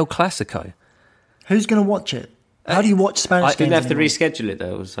have El Clasico? Who's going to watch it? How do you watch Spanish games? Didn't they have to anymore? reschedule it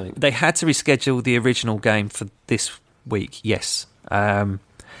though or something? They had to reschedule the original game for this week, yes.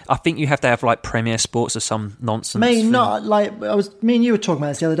 I think you have to have like Premier Sports or some nonsense. Me and you were talking about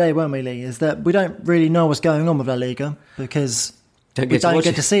this the other day, weren't we, Lee? Is that we don't really know what's going on with La Liga because we don't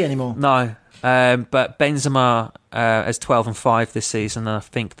get to see it anymore. No, but Benzema has 12 and 5 this season, and I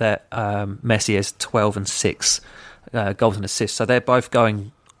think that Messi has 12 and 6 goals and assists. So they're both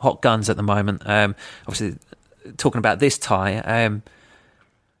going hot guns at the moment. Obviously, talking about this tie,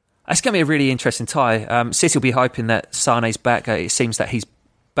 it's going to be a really interesting tie. City will be hoping that Sane's back. It seems that he's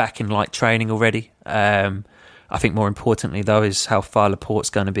back in light training already. I think more importantly, though, is how far Laporte's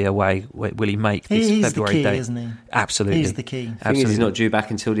going to be away. Will he make this February key, date? Isn't he? Absolutely. He's the key. He's not due back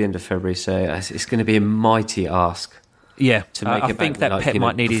until the end of February, so it's going to be a mighty ask. Yeah, to make I think that Pep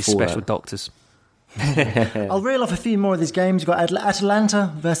might need his special doctors. I'll reel off a few more of these games. You've got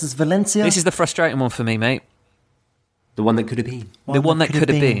Atalanta versus Valencia. This is the frustrating one for me, mate. The one that could have been. The one that could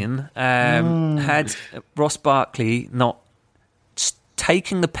have been. Had Ross Barkley not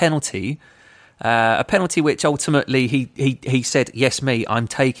taken the penalty, a penalty which ultimately he said, yes, me, I'm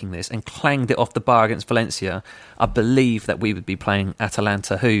taking this, and clanged it off the bar against Valencia, I believe that we would be playing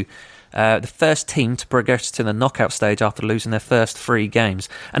Atalanta, who the first team to progress to the knockout stage after losing their first 3 games.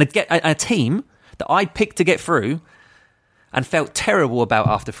 And a team that I picked to get through and felt terrible about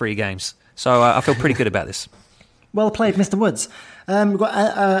after 3 games. So I feel pretty good about this. Well played, Mr. Woods. We've got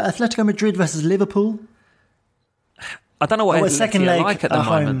Atletico Madrid versus Liverpool. I don't know what second leg like at the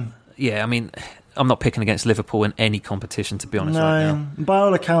moment. Home. Yeah, I mean, I'm not picking against Liverpool in any competition, to be honest, No, right now. by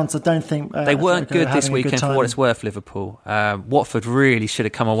all accounts, I don't think they weren't Atletico good are this having a good weekend for time. what it's worth, Liverpool. Watford really should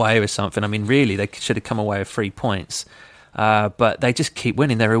have come away with something. I mean, really, they should have come away with 3 points. But they just keep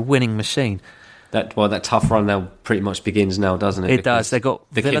winning. They're a winning machine. That tough run now pretty much begins now, doesn't it? It does. They got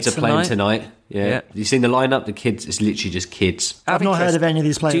the Villa kids are playing tonight. Yeah. You seen the lineup? The kids, it's literally just kids. I've not heard of any of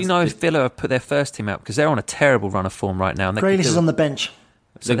these players. Do you know if Villa have put their first team out? Because they're on a terrible run of form right now. And Grealish is on the bench.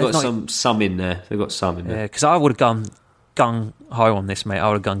 They've got some in there. They've got some in there. Yeah, because I would have gone gung-ho on this, mate. I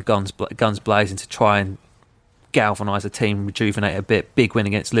would have gone guns blazing to try and galvanise the team, rejuvenate a bit. Big win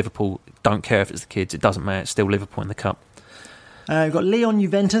against Liverpool. Don't care if it's the kids. It doesn't matter. It's still Liverpool in the cup. We've got Lyon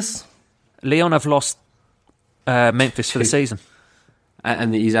Juventus. Lyon have lost Memphis for the season.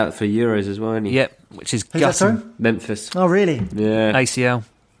 And he's out for Euros as well, isn't he? Yep, which is Who's that, sorry? gutting. Memphis. Oh, really? Yeah. ACL.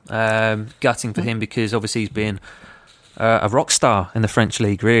 Gutting for him because obviously he's been a rock star in the French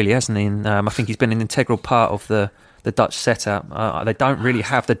league, really, hasn't he? And, I think he's been an integral part of the Dutch setup. They don't really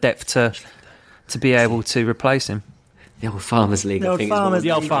have the depth to be able to replace him. The old Farmers League, The I old think.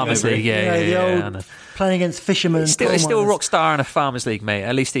 The old Farmers League, yeah. Playing against fishermen. He's still a rock star in a Farmers League, mate.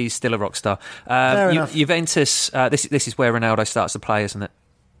 At least he's still a rock star. Juventus, this is where Ronaldo starts to play, isn't it?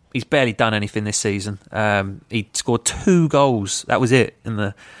 He's barely done anything this season. He scored 2 goals. That was it in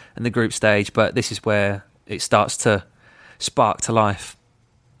the group stage. But this is where it starts to spark to life.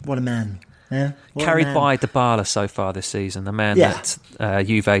 What a man. Yeah, what a Carried man. by Dybala so far this season, the man Yeah. that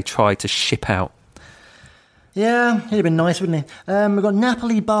Juve tried to ship out. Yeah, he'd have been nice, wouldn't he? We've got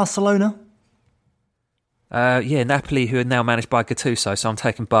Napoli, Barcelona. Napoli, who are now managed by Gattuso, so I'm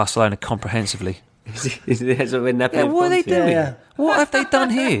taking Barcelona comprehensively. That's what Napoli Yeah, have what are gone they to. doing? Yeah. What have they done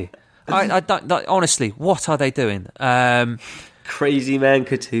here? I don't like, honestly. What are they doing? Crazy man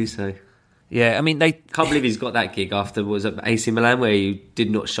Gattuso. Yeah, I mean they Can't believe he's got that gig after was it AC Milan where he did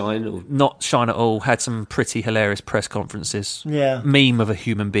not shine. Or... not shine at all. Had some pretty hilarious press conferences. Yeah. Meme of a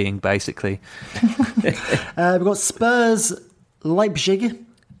human being, basically. We've got Spurs, Leipzig.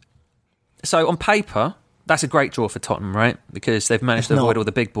 So on paper, that's a great draw for Tottenham, right? Because they've managed to It's not. avoid all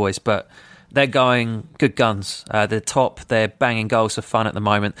the big boys, but they're going good guns. They're top. They're banging goals for fun at the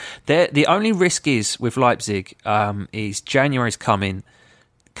moment. The only risk is with Leipzig is January's coming.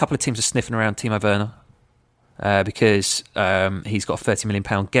 A couple of teams are sniffing around Timo Werner because he's got a £30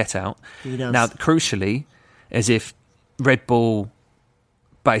 million get out. He does. Now, crucially, as if Red Bull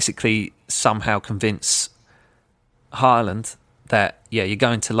basically somehow convince Haaland that, yeah, you're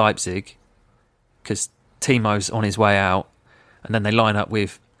going to Leipzig because Timo's on his way out, and then they line up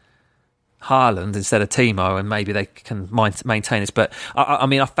with Haaland instead of Timo, and maybe they can maintain this. But I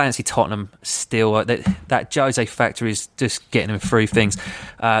mean, I fancy Tottenham still. That Jose factor is just getting them through things.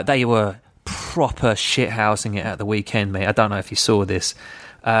 They were proper shithousing it at the weekend, mate. I don't know if you saw this.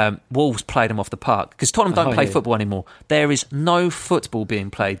 Wolves played them off the park because Tottenham don't play football anymore. There is no football being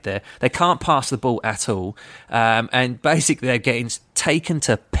played there. They can't pass the ball at all, and basically they're getting taken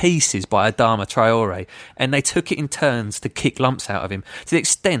to pieces by Adama Traore, and they took it in turns to kick lumps out of him to the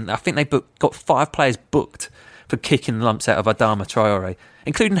extent that I think they got 5 players booked for kicking lumps out of Adama Traore,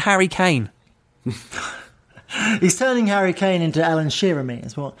 including Harry Kane. He's turning Harry Kane into Alan Shearer, mate,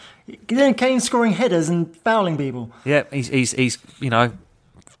 as well. Then Kane scoring headers and fouling people. Yeah, he's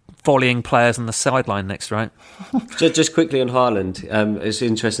volleying players on the sideline next, right? Just quickly on Haaland, it's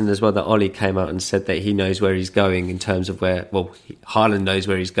interesting as well that Ollie came out and said that he knows where he's going in terms of where, well, Haaland knows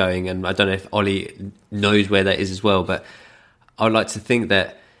where he's going, and I don't know if Ollie knows where that is as well, but I would like to think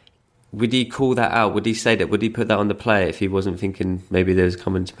that, would he call that out? Would he say that? Would he put that on the player if he wasn't thinking maybe there was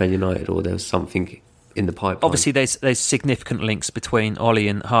coming to Man United or there was something in the pipeline? Obviously, there's significant links between Ollie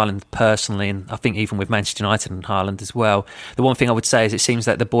and Haaland personally, and I think even with Manchester United and Haaland as well. The one thing I would say is it seems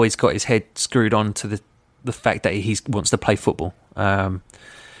that the boy's got his head screwed on to the fact that he wants to play football.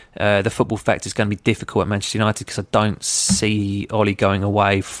 The football factor is going to be difficult at Manchester United because I don't see Ollie going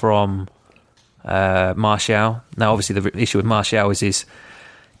away from Martial. Now, obviously, the issue with Martial is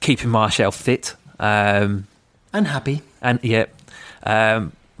keeping Martial fit. And happy. And yeah.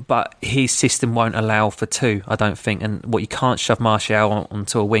 But his system won't allow for 2, I don't think. And what you can't shove Martial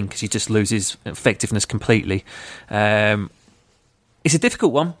onto a wing because he just loses effectiveness completely. It's a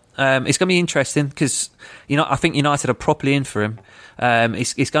difficult one. It's going to be interesting because I think United are properly in for him.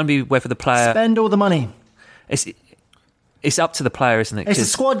 It's going to be whether the player Spend all the money. It's up to the player, isn't it? It's a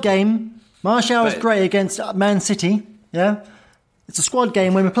 'Cause squad game. Martial is great against Man City. Yeah, it's a squad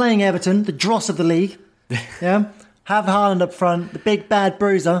game when we're playing Everton, the dross of the league. Yeah. Have Haaland up front, the big bad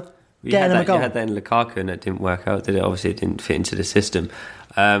bruiser, getting him a goal. You had that in Lukaku and it didn't work out, did it? Obviously, it didn't fit into the system.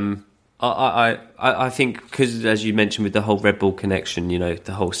 I think, because as you mentioned with the whole Red Bull connection,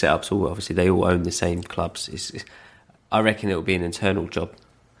 the whole setup's all, obviously, they all own the same clubs. I reckon it will be an internal job.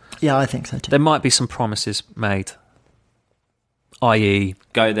 Yeah, I think so too. there might be some promises made, i.e.,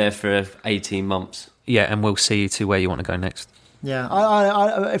 Go there for 18 months. yeah, and we'll see you to where you want to go next. Yeah,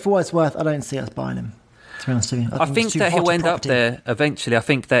 I, for what it's worth, I don't see us buying him. To be honest with you, I think it's too that hot he'll a end up property. there eventually. I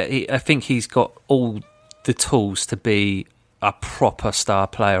think he's got all the tools to be a proper star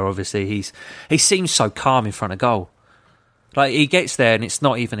player. Obviously, he seems so calm in front of goal. Like he gets there and it's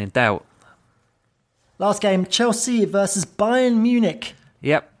not even in doubt. Last game, Chelsea versus Bayern Munich.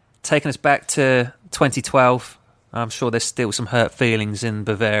 Yep, taking us back to 2012. I'm sure there's still some hurt feelings in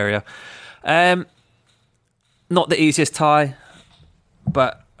Bavaria. Not the easiest tie,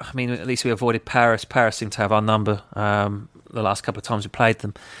 but I mean, at least we avoided Paris. Paris seemed to have our number the last couple of times we played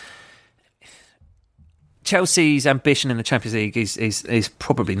them. Chelsea's ambition in the Champions League is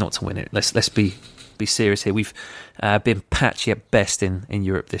probably not to win it. Let's be serious here. We've been patchy at best in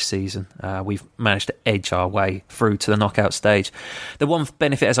Europe this season. We've managed to edge our way through to the knockout stage. The one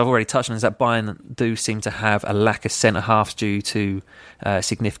benefit, as I've already touched on, is that Bayern do seem to have a lack of centre-halves due to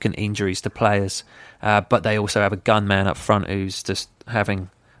significant injuries to players. But they also have a gunman up front who's just having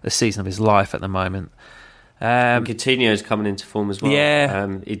the season of his life at the moment. And Coutinho's coming into form as well.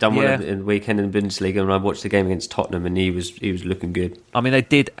 Yeah. He done well in the weekend in the Bundesliga, and I watched the game against Tottenham, and he was looking good. I mean, they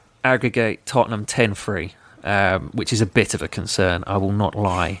did aggregate Tottenham 10-3. which is a bit of a concern. I will not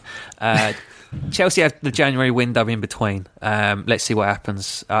lie. Chelsea have the January window in between. Let's see what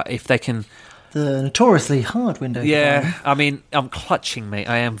happens. If they can... The notoriously hard window. Yeah, I mean, I'm clutching, mate.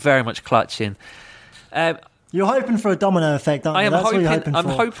 I am very much clutching. You're hoping for a domino effect, aren't you? That's what you're hoping for. I'm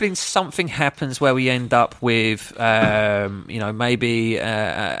hoping something happens where we end up with, maybe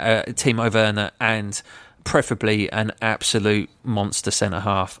Timo Werner and preferably an absolute monster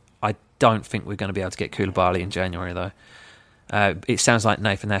centre-half. I don't think we're going to be able to get Koulibaly in January, though. It sounds like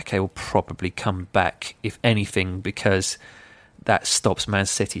Nathan Ake will probably come back, if anything, because that stops Man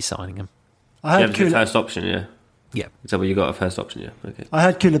City signing him. I heard the first option, yeah. Yeah. Is that what you got, a first option, yeah? Okay. I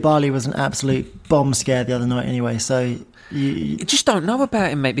heard Koulibaly was an absolute bomb scare the other night anyway, so... You just don't know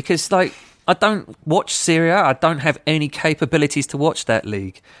about him, mate, because, I don't watch Serie A. I don't have any capabilities to watch that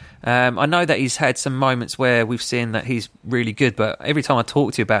league. I know that he's had some moments where we've seen that he's really good, but every time I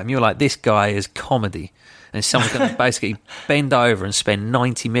talk to you about him, you're like, this guy is comedy. And someone's going to basically bend over and spend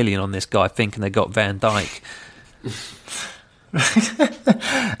 90 million on this guy thinking they got Van Dijk.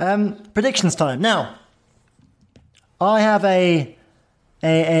 Predictions time. Now, I have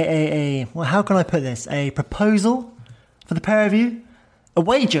well, how can I put this? A proposal for the pair of you, a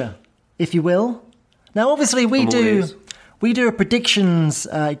wager, if you will. Now, obviously, we do a predictions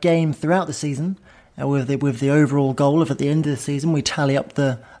game throughout the season with the overall goal of at the end of the season we tally up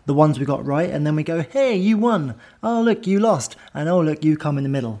the ones we got right, and then we go, hey, you won. Oh, look, you lost, and oh, look, you come in the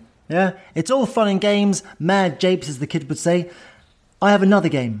middle. Yeah, it's all fun and games, mad japes, as the kid would say. I have another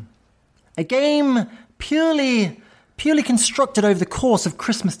game. A game purely constructed over the course of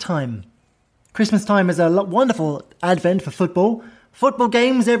Christmas time. Christmas time is a wonderful advent for football. Football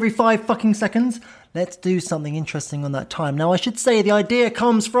games every 5 fucking seconds. Let's do something interesting on that time. Now, I should say the idea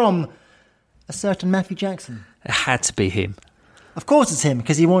comes from a certain Matthew Jackson. It had to be him. Of course it's him,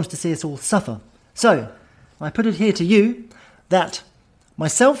 because he wants to see us all suffer. So, I put it here to you that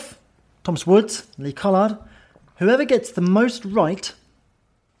myself, Thomas Woods, Lee Collard, whoever gets the most right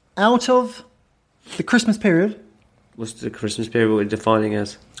out of the Christmas period... What's the Christmas period what we're defining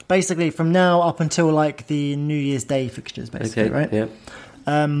as? Basically, from now up until the New Year's Day fixtures, basically, okay, right? Yeah.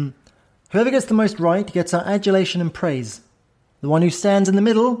 Whoever gets the most right gets our adulation and praise. The one who stands in the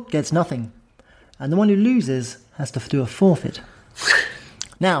middle gets nothing. And the one who loses has to do a forfeit.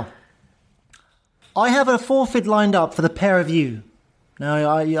 Now, I have a forfeit lined up for the pair of you.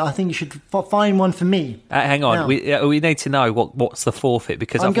 Now, I think you should find one for me. Hang on, now, we need to know what's the forfeit,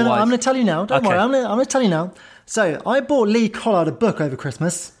 because I'm going to tell you now. Don't worry, I'm going to tell you now. So, I bought Lee Collard a book over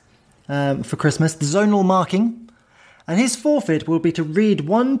Christmas, for Christmas, The Zonal Marking, and his forfeit will be to read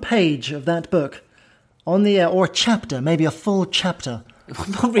one page of that book on the air, or a chapter, maybe a full chapter.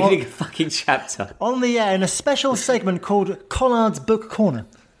 I'm not reading a fucking chapter. On the air in a special segment called Collard's Book Corner.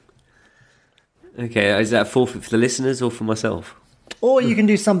 Okay, is that a forfeit for the listeners or for myself? Or you can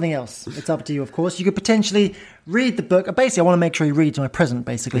do something else. It's up to you, of course. You could potentially read the book. Basically, I want to make sure he reads my present,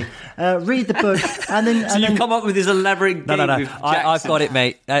 basically. Read the book and then... So you've come up with this elaborate game No. with I've got it,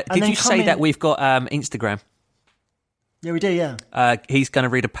 mate. Did you say that we've got Instagram? Yeah, we do, yeah. He's going to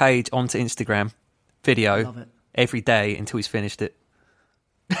read a page onto Instagram, video, Love it. every day until he's finished it.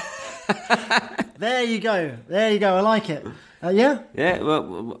 There you go. I like it. Yeah? Yeah,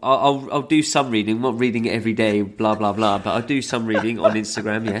 well, I'll do some reading. I'm not reading it every day, blah, blah, blah, but I'll do some reading on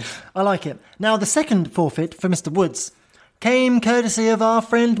Instagram, yes. I like it. Now, the second forfeit for Mr. Woods came courtesy of our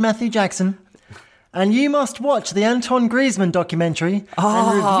friend Matthew Jackson. And you must watch the Antoine Griezmann documentary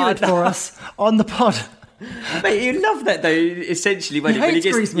and review it for us on the pod. Mate, you love that though. Essentially, when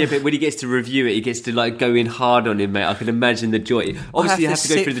he gets to review it, he gets to go in hard on him, mate. I can imagine the joy. Obviously, you have to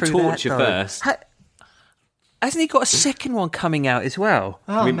go through the torture first. Hasn't he got a second one coming out as well?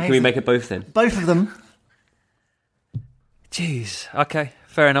 Oh, can we make it both then? Both of them. Jeez. Okay,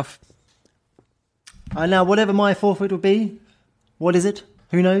 fair enough. Now, whatever my forfeit would be, what is it?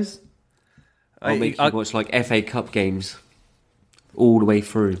 Who knows? I'll make you watch FA Cup games all the way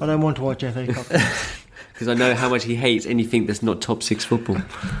through. I don't want to watch FA Cup. Because I know how much he hates anything that's not top 6 football.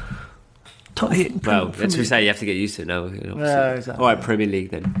 Well, that's what we say. You have to get used to it now. Yeah, exactly. All right, Premier League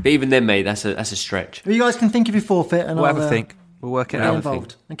then. But even then, mate, that's a stretch. Well, you guys can think of your forfeit, and we'll have a think. We'll work it out.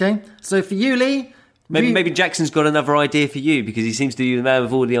 Involved. Okay. So for you, Lee, maybe Jackson's got another idea for you because he seems to be the man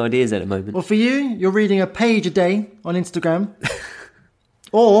with all the ideas at the moment. Well, for you, you're reading a page a day on Instagram,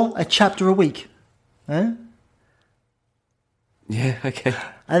 or a chapter a week. Eh? Yeah. Okay.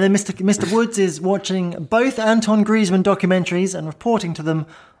 And then Mr. Woods is watching both Antoine Griezmann documentaries and reporting to them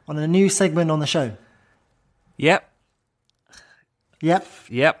on a new segment on the show. Yep. Okay,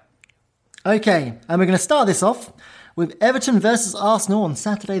 and we're going to start this off with Everton versus Arsenal on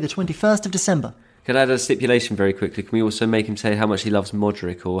Saturday the 21st of December. Can I add a stipulation very quickly? Can we also make him say how much he loves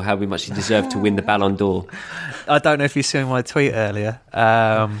Modric or how much he deserved to win the Ballon d'Or? I don't know if you saw my tweet earlier.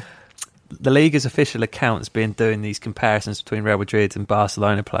 The Liga's official account's been doing these comparisons between Real Madrid and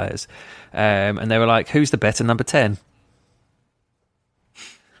Barcelona players, and they were like, "Who's the better number 10?"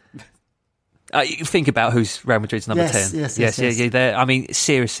 You think about who's Real Madrid's number 10. Yes. Yeah. I mean,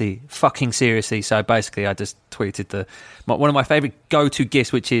 seriously, fucking seriously. So basically, I just tweeted one of my favourite go-to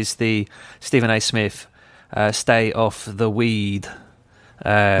gifs, which is the Stephen A. Smith "Stay Off the Weed"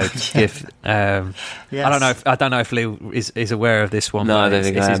 gif. Yes. I don't know if Leo is aware of this one. No, but I don't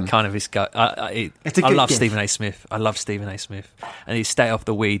think I am. kind of his go. It's a I good love gif. Stephen A. Smith. I love Stephen A. Smith, and his "Stay Off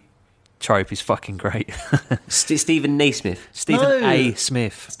the Weed" trope is fucking great. Stephen Naismith. Stephen No. A.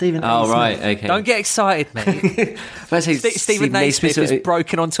 Smith. Stephen A. Oh, Smith. right, okay. Don't get excited, mate. Let's say Stephen Naismith has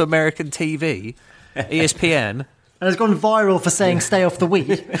broken onto American TV, ESPN. And has gone viral for saying "stay off the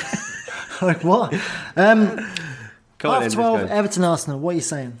weed." Like what? Half 12, Everton Arsenal. What are you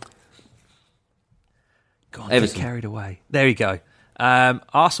saying? God, Everton. get carried away. There you go.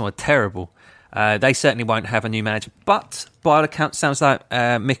 Arsenal are terrible. They certainly won't have a new manager, but by all accounts, sounds like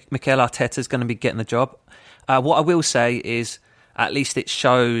Mikel Arteta is going to be getting the job. What I will say is, at least it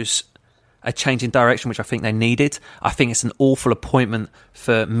shows a change in direction, which I think they needed. I think it's an awful appointment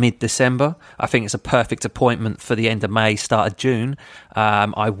for mid-December. I think it's a perfect appointment for the end of May, start of June.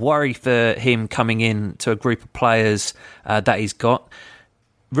 I worry for him coming in to a group of players that he's got.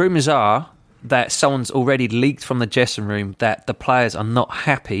 Rumours are that someone's already leaked from the dressing room that the players are not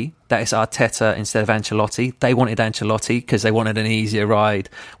happy that it's Arteta instead of Ancelotti. They wanted Ancelotti because they wanted an easier ride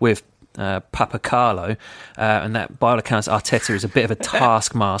with Papa Carlo, and that by all accounts Arteta is a bit of a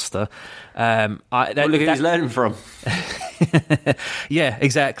taskmaster. Look who he's learning from. Yeah,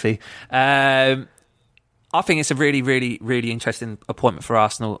 exactly. I think it's a really, really, really interesting appointment for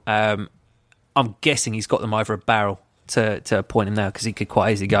Arsenal. I'm guessing he's got them over a barrel to appoint him now, because he could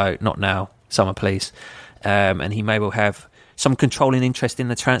quite easily go, not now, summer please. And he may well have some controlling interest in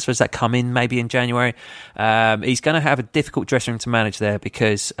the transfers that come in maybe in January. He's going to have a difficult dressing room to manage there,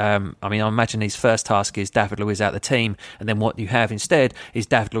 because I imagine his first task is David Luiz out the team, and then what you have instead is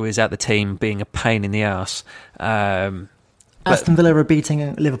David Luiz out the team being a pain in the arse. Aston Villa are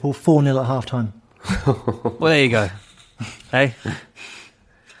beating Liverpool 4-0 at half-time. Well, there you go. Hey,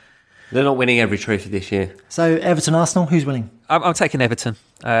 They're not winning every trophy this year. So Everton Arsenal, who's winning? I'm taking Everton.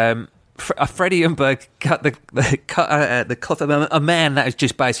 Freddie Ljungberg cut the cloth of a man that is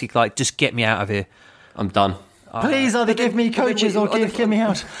just basically like, just get me out of here. I'm done. Please either give me coaches or get me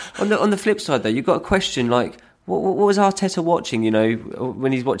out. On the flip side, though, you've got a question like, what was Arteta watching,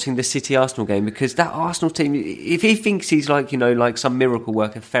 when he's watching the City-Arsenal game? Because that Arsenal team, if he thinks he's like some miracle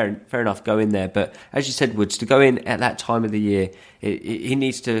worker, fair enough, go in there. But as you said, Woods, to go in at that time of the year, he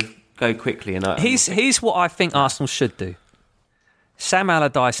needs to go quickly. And here's what I think Arsenal should do. Sam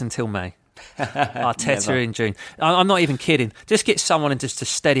Allardyce until May. Arteta in June. I'm not even kidding. Just get someone and just to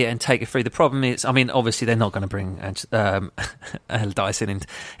steady it and take it through. The problem is, obviously they're not going to bring Allardyce in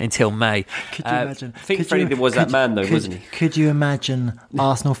until May. Could you imagine? I think Freddie was that man, though, wasn't he? Could you imagine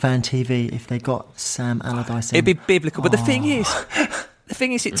Arsenal Fan TV if they got Sam Allardyce in? It'd be biblical. But the thing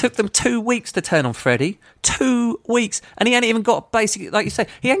is, it took them 2 weeks to turn on Freddie. 2 weeks. And he ain't even got, basically, like you say,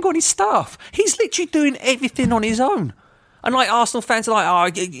 he ain't got any staff. He's literally doing everything on his own. And like Arsenal fans are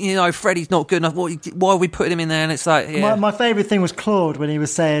like, Freddie's not good enough. Why are we putting him in there? And it's like, yeah. My favourite thing was Claude when he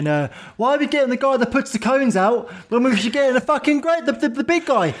was saying, "Why are we getting the guy that puts the cones out when we should get the fucking great, the big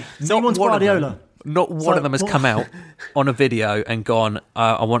guy?" So he wants Guardiola. Not one of them has come out on a video and gone,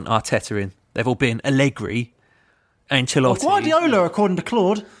 "I want Arteta in." They've all been Allegri, Ancelotti, Guardiola, according to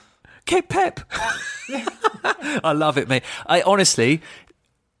Claude. Get Pep. I love it, mate. I honestly.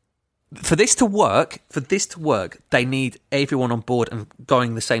 For this to work, they need everyone on board and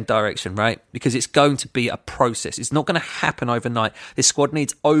going the same direction, right? Because it's going to be a process. It's not going to happen overnight. This squad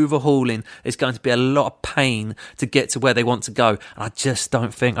needs overhauling. There's going to be a lot of pain to get to where they want to go. And I just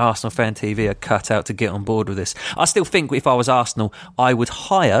don't think Arsenal Fan TV are cut out to get on board with this. I still think if I was Arsenal, I would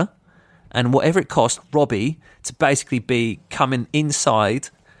hire, and whatever it costs, Robbie to basically be coming inside,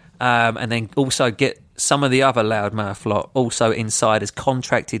 and then also get some of the other loudmouth lot also inside as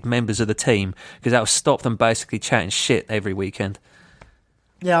contracted members of the team, because that will stop them basically chatting shit every weekend.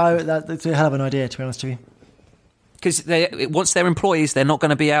 Yeah, that's a hell of an idea, to be honest with you. Because once they're employees, they're not going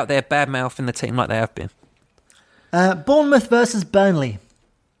to be out there bad-mouthing the team like they have been. Bournemouth versus Burnley.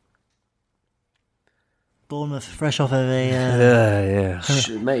 Bournemouth, fresh off of a...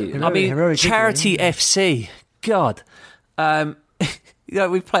 Mate, heroic Charity victory. FC. God.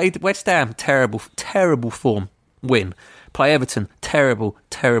 We played West Ham, terrible form, win. Play Everton, terrible,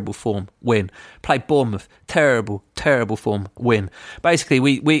 terrible form, win. Play Bournemouth, terrible, terrible form, win. Basically,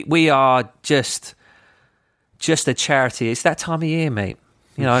 we are just a charity. It's that time of year, mate.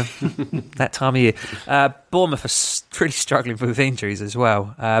 You know, that time of year. Bournemouth are really struggling with injuries as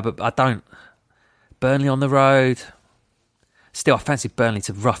well. But I don't. Burnley on the road. Still, I fancy Burnley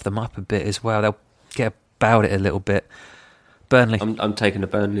to rough them up a bit as well. They'll get about it a little bit. Burnley. I'm taking a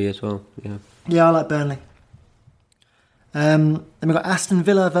Burnley as well. Yeah. Yeah, I like Burnley. Then we've got Aston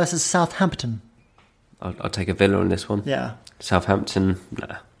Villa versus Southampton. I'll take a Villa on this one. Yeah. Southampton,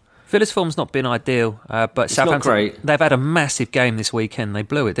 nah. Villa's form's not been ideal, but Southampton, not great. They've had a massive game this weekend. They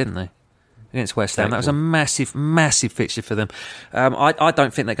blew it, didn't they? Against West Ham. That was a massive, massive fixture for them. I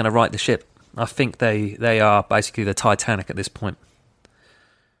don't think they're going to right the ship. I think they are basically the Titanic at this point.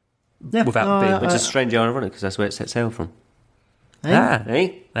 Yeah. Without being. Which is strangely ironic because that's where it set sail from.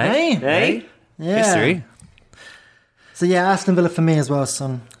 Hey? Hey? Yeah. History. So yeah, Aston Villa for me as well,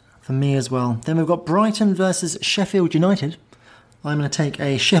 son. For me as well. Then we've got Brighton versus Sheffield United. I'm going to take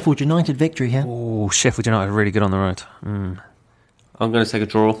a Sheffield United victory here. Oh, Sheffield United are really good on the road. I'm going to take a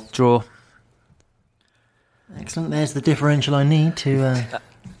draw. Draw. Excellent. There's the differential I need to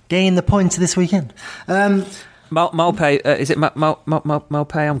gain the points this weekend. Malpe, is it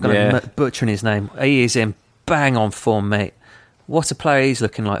Malpe? I'm going to butchering his name. He is in bang on form, mate. What a player he's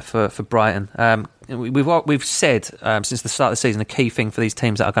looking like for Brighton. We've said since the start of the season, the key thing for these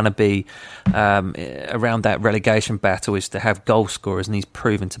teams that are going to be around that relegation battle is to have goal scorers, and he's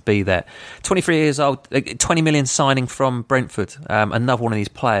proven to be that. 23 years old, 20 million signing from Brentford, another one of these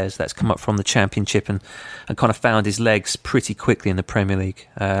players that's come up from the Championship and kind of found his legs pretty quickly in the Premier League.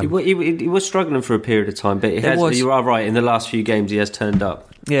 He was struggling for a period of time, but you are right, in the last few games he has turned up.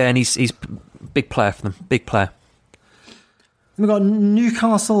 Yeah, and he's a big player for them, big player. We've got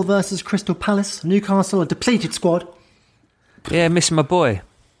Newcastle versus Crystal Palace. Newcastle, a depleted squad. Yeah, missing my boy.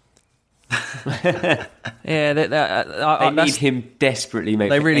 Yeah, they need him desperately, mate.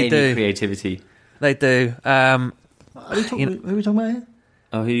 They really do. Creativity. They do. Who are we talking about here?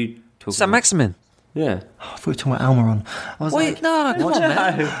 Oh, who are you talking Sam about? Maximin. Yeah. Oh, I thought we were talking about Almiron. I was Wait, no, come on,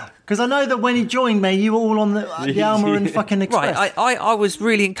 man. Because I know that when he joined me, you were all on the Almiron fucking Express. Right, I was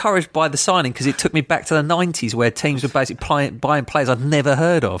really encouraged by the signing because it took me back to the 90s where teams were basically buying players I'd never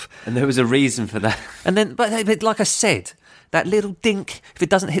heard of. And there was a reason for that. And then, but like I said, that little dink, if it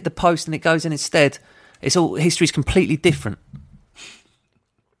doesn't hit the post and it goes in instead, history's completely different.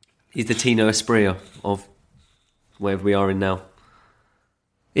 He's the Tino Asprilla of wherever we are in now.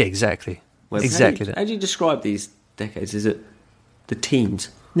 Yeah, exactly. Exactly. How do you describe these decades? Is it the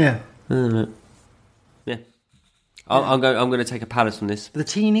teens? Yeah. Yeah. I'm going to take a Palace on this. The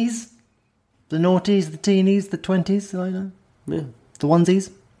teenies, the noughties, the teenies, the 20s. I don't know. Yeah. The onesies.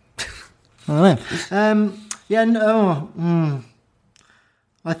 I don't know.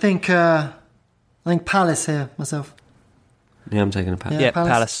 I think Palace here myself. Yeah, I'm taking a Palace. Yeah,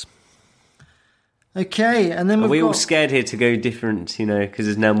 Palace. Okay, and then are we all scared here to go different? Because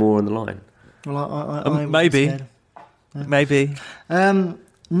there's now more on the line. Well, I maybe. Yeah. Maybe.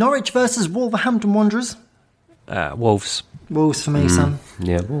 Norwich versus Wolverhampton Wanderers. Wolves. Wolves for me, son.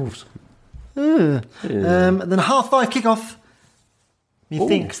 Yeah, Wolves. Then 5:30 kickoff.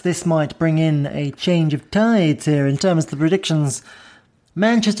 Methinks this might bring in a change of tides here in terms of the predictions.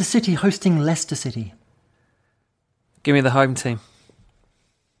 Manchester City hosting Leicester City. Give me the home team.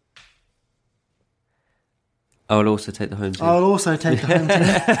 I will also take the home team. I'll also take the home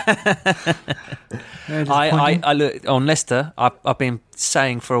team. I look on Leicester. I've been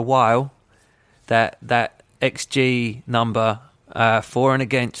saying for a while that XG number for and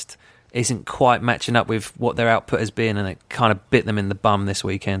against isn't quite matching up with what their output has been, and it kind of bit them in the bum this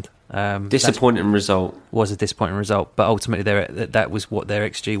weekend. Disappointing result. Was a disappointing result, but ultimately that was what their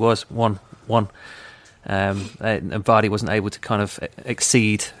XG was. 1-1. And Vardy wasn't able to kind of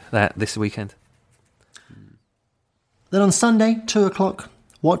exceed that this weekend. Then on Sunday, 2:00,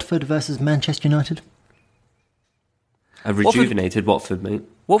 Watford versus Manchester United. A rejuvenated Watford, mate.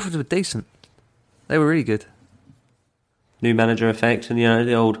 Watford were decent. They were really good. New manager effect, and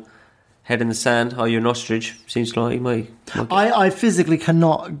the old head in the sand. Are you an ostrich? Seems like you might I physically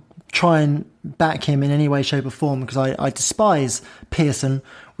cannot try and back him in any way, shape or form because I despise Pearson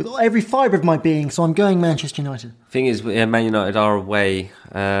with every fibre of my being, so I'm going Manchester United. Thing is, Man United are away.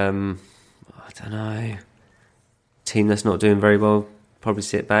 I don't know. Team that's not doing very well, probably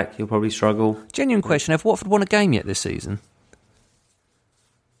sit back. You'll probably struggle. Genuine question: have Watford won a game yet this season?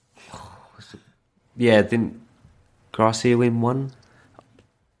 Yeah, didn't Garcia win one?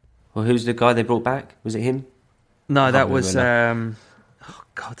 Or who's the guy they brought back? Was it him? No, that was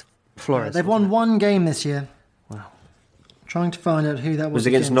Flores. They've won one game this year. Wow. Trying to find out who that was. Was it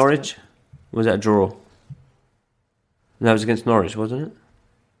against Norwich? Or was that a draw? No, it was against Norwich, wasn't it?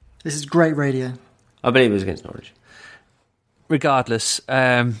 This is great radio. I believe it was against Norwich. Regardless,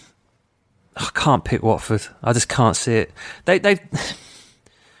 I can't pick Watford. I just can't see it.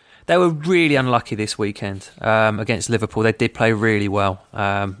 They were really unlucky this weekend against Liverpool. They did play really well,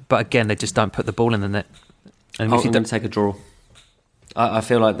 but again, they just don't put the ball in the net. And I'm going to take a draw. I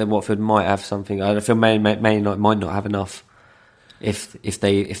feel like that Watford might have something. I feel might not have enough. If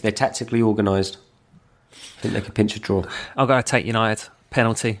they're tactically organised, I think they could pinch a draw. I'm going to take United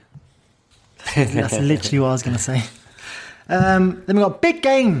penalty. That's literally what I was going to say. Then we've got big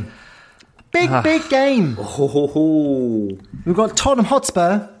game. Big game. Oh. We've got Tottenham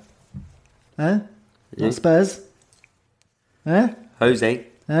Hotspur. Not Spurs. Jose.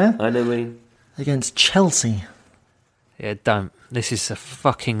 I know we. Against Chelsea. Yeah, don't. This is a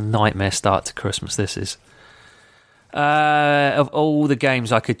fucking nightmare start to Christmas, this is. Of all the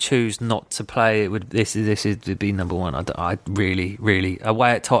games I could choose not to play, this would be number one. I really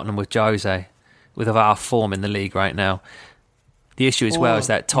away at Tottenham with Jose, with our form in the league right now. The issue as well is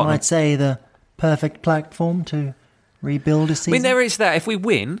that Tottenham, I'd say, the perfect platform to rebuild a season. I mean, there is that. If we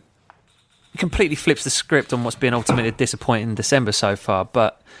win, it completely flips the script on what's been ultimately a disappointing December so far.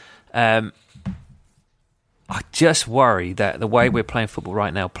 But I just worry that the way we're playing football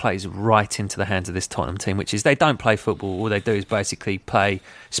right now plays right into the hands of this Tottenham team, which is they don't play football. All they do is basically play,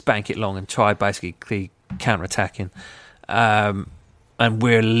 spank it long and try basically counter-attacking. And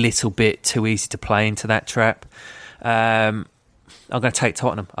we're a little bit too easy to play into that trap. I'm going to take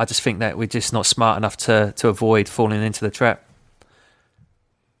Tottenham. I just think that we're just not smart enough to avoid falling into the trap.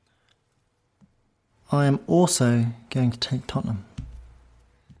 I am also going to take Tottenham.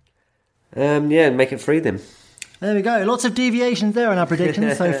 Make it 3 then. There we go. Lots of deviations there in our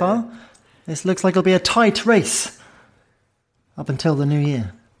predictions so far. This looks like it'll be a tight race up until the new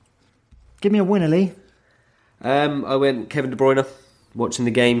year. Give me a winner, Lee. I went Kevin De Bruyne. Watching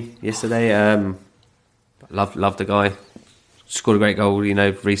the game yesterday. Loved the guy. Scored a great goal,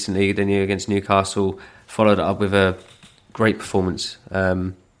 recently against Newcastle. Followed it up with a great performance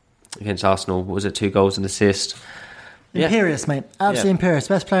against Arsenal. What was it? 2 goals and assist. Imperious, mate. Absolutely imperious.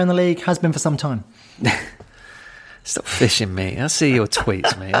 Best player in the league, has been for some time. Stop fishing me. I see your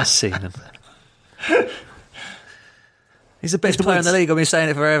tweets, mate. I've seen them. He's the best player in the league. I've been saying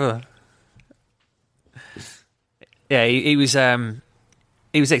it forever. Yeah, he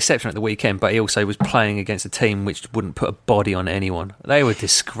was exceptional at the weekend, but he also was playing against a team which wouldn't put a body on anyone. They were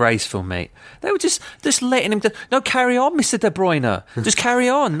disgraceful, mate. They were just letting him... No, carry on, Mr. De Bruyne. Just carry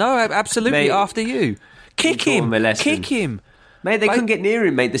on. No, absolutely, mate, after you. Kick him. Mate, they couldn't get near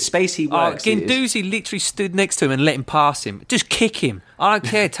him, mate. The space he works. Guendouzi literally stood next to him and let him pass him. Just kick him. I don't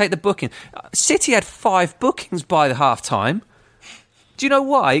care. Take the booking. City had 5 bookings by the half time. Do you know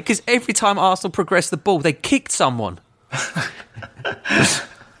why? Because every time Arsenal progressed the ball, they kicked someone.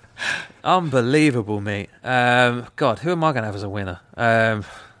 Unbelievable, mate. God, who am I going to have as a winner? I haven't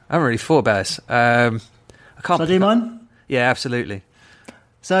really thought about this. I can't. Shall I do mine? Yeah, absolutely.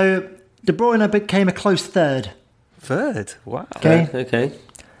 So De Bruyne became a close third. Third? Wow. Okay.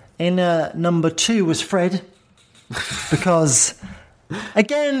 In number 2 was Fred, because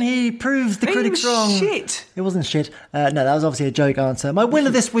again he proves the critics wrong. Shit. It wasn't shit. No, that was obviously a joke answer. My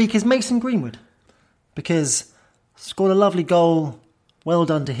winner this week is Mason Greenwood, because scored a lovely goal. Well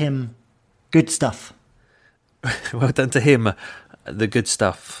done to him. Good stuff. Well done to him. The good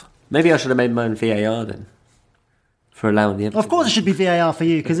stuff. Maybe I should have made my own VAR then, for allowing the... Of course it should be VAR for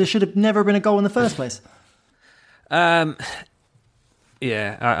you, because it should have never been a goal in the first place. Yeah,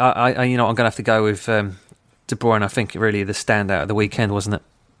 I I'm going to have to go with De Bruyne. I think really the standout of the weekend, wasn't it?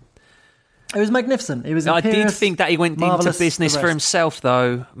 It was magnificent. It was imperious, I did think that he went into business the for rest. himself,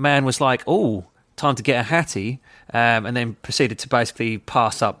 though. Man was like, oh, time to get a hattie, and then proceeded to basically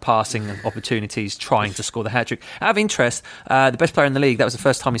pass up passing opportunities, trying to score the hat-trick. Out of interest, the best player in the league, that was the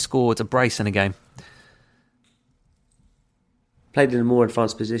first time he scored a brace in a game. Played in a more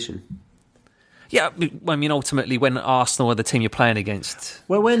advanced position. Yeah, I mean, ultimately, when Arsenal are the team you're playing against,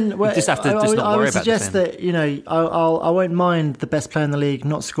 well, you just have to not I worry would about the suggest thing. that I won't mind the best player in the league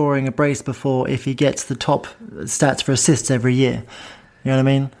not scoring a brace before if he gets the top stats for assists every year. You know what I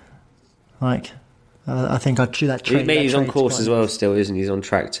mean? Like, I think I'd do that trade. He's on course as well. Still, isn't he? He's on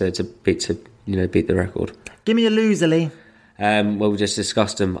track to beat the record. Give me a loser, Lee. We just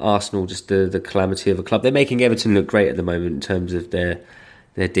discussed them. Arsenal, just the calamity of a club. They're making Everton look great at the moment in terms of their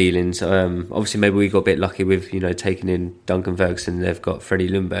dealings. Obviously, maybe we got a bit lucky with taking in Duncan Ferguson. They've got Freddie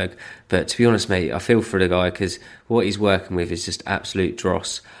Ljungberg, but to be honest, mate, I feel for the guy because what he's working with is just absolute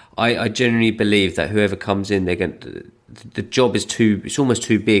dross. I genuinely believe that whoever comes in, the job is it's almost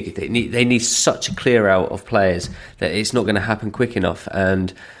too big. They need such a clear out of players that it's not going to happen quick enough.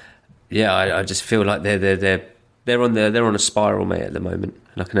 And yeah, I just feel like they're on a spiral, mate, at the moment,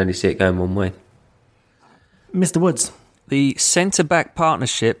 and I can only see it going one way. Mr. Woods. The centre-back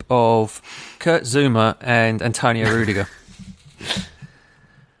partnership of Kurt Zouma and Antonio Rudiger.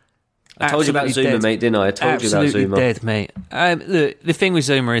 I told you about Zuma, mate, didn't I? I told you about Zuma. Absolutely dead, mate. Look, the thing with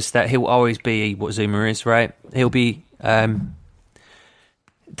Zuma is that he'll always be what Zuma is, right? He'll be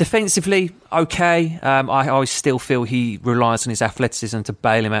defensively okay. I always still feel he relies on his athleticism to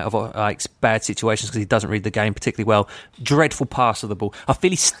bail him out of bad situations because he doesn't read the game particularly well. Dreadful pass of the ball. I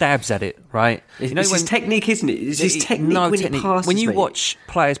feel he stabs at it, right? It's his technique, isn't it? It's his technique when he passes. When you watch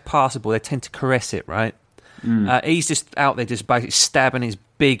players pass the ball, they tend to caress it, right? He's just out there just basically stabbing his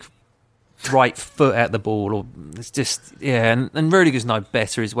big right foot at the ball, or it's just and Rudiger's no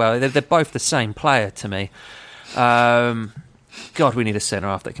better as well. They're both the same player to me. God, we need a centre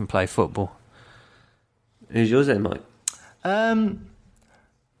half that can play football. Who's yours then, Mike?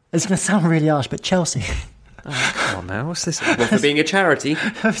 It's going to sound really harsh, but Chelsea. Oh, come on now, what's this? Well, for being a charity.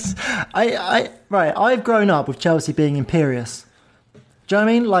 I've grown up with Chelsea being imperious. Do you know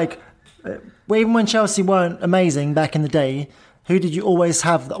what I mean? Like, even when Chelsea weren't amazing back in the day, who did you always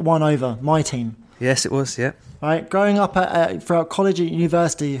have one over? My team. Yes, it was, yeah. Right, growing up throughout college and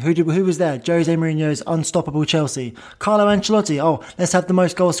university, who was there? Jose Mourinho's unstoppable Chelsea. Carlo Ancelotti, let's have the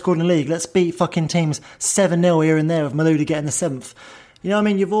most goals scored in the league. Let's beat fucking teams 7-0 here and there with Malouda getting the 7th. You know what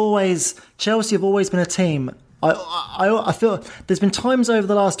I mean? Chelsea have always been a team. I feel there's been times over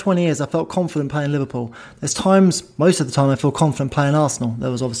the last 20 years I felt confident playing Liverpool. There's times, most of the time, I feel confident playing Arsenal.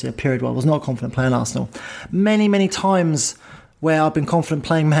 There was obviously a period where I was not confident playing Arsenal. Many, many times where I've been confident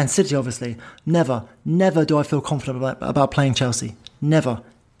playing Man City, obviously. Never do I feel confident about playing Chelsea. Never,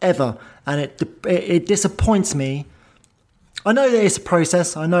 ever. And it disappoints me. I know that it's a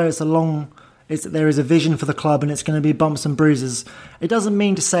process. I know there is a vision for the club and it's going to be bumps and bruises. It doesn't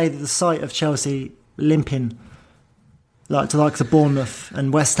mean to say that the sight of Chelsea limping like to likes of Bournemouth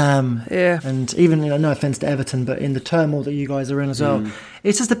and West Ham, and even, no offence to Everton, but in the turmoil that you guys are in as well,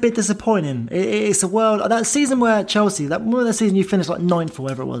 it's just a bit disappointing. It's a world that season where Chelsea, that season you finished like 9th or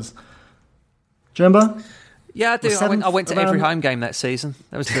whatever it was. Do you remember? Yeah, I do. I went to every home game that season.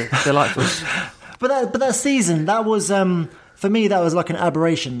 That was delightful. But that season, that was for me, that was like an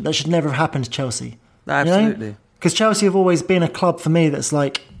aberration. That should never have happened to Chelsea. Absolutely, because Chelsea have always been a club for me that's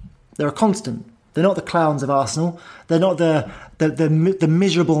like they're a constant. They're not the clowns of Arsenal. They're not the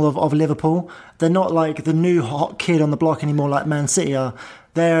miserable of Liverpool. They're not like the new hot kid on the block anymore like Man City are.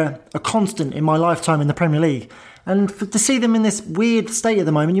 They're a constant in my lifetime in the Premier League. And to see them in this weird state at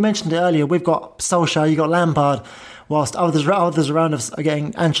the moment, you mentioned it earlier, we've got Solskjaer, you've got Lampard, whilst others around us are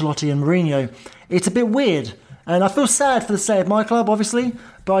getting Ancelotti and Mourinho. It's a bit weird. And I feel sad for the state of my club, obviously,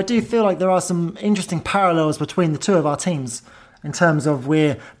 but I do feel like there are some interesting parallels between the two of our teams. In terms of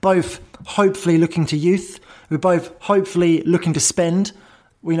we're both hopefully looking to youth, we're both hopefully looking to spend.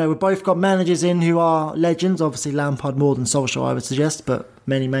 We've both got managers in who are legends, obviously Lampard more than Solskjaer, I would suggest, but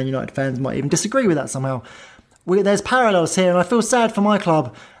many Man United fans might even disagree with that somehow. There's parallels here, and I feel sad for my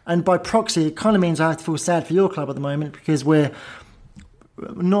club, and by proxy, it kind of means I have to feel sad for your club at the moment, because we're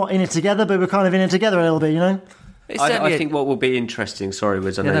not in it together, but we're kind of in it together a little bit, I think what will be interesting, sorry,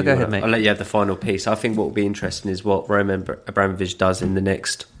 Wiz, I'll let you have the final piece. I think what will be interesting is what Roman Abramovich does in the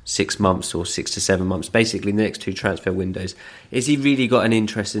next 6 months or 6 to 7 months, basically the next 2 transfer windows. Is he really got an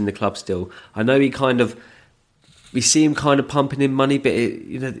interest in the club still? I know we see him kind of pumping in money, but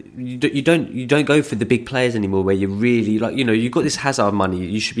you don't go for the big players anymore where you really you've got this Hazard money.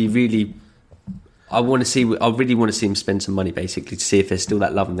 You should be really. I really want to see him spend some money basically to see if there's still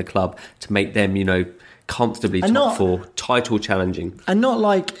that love in the club to make them comfortably top 4, title challenging. And not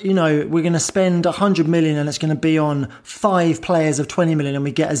like, we're going to spend 100 million and it's going to be on 5 players of 20 million and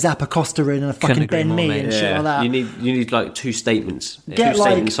we get a Zappa Costa in and a fucking Ben Mee and shit like that. You need like 2 statements,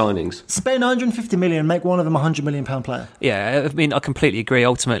 statement signings. Spend 150 million, make one of them a £100 million player. Yeah, I mean, I completely agree.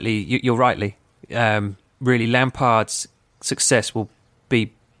 Ultimately, you're rightly. Really, Lampard's success will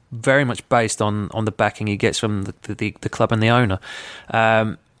be very much based on the backing he gets from the club and the owner.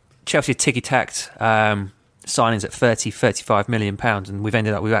 Chelsea ticky-tacked signings at 35 million pounds, and we've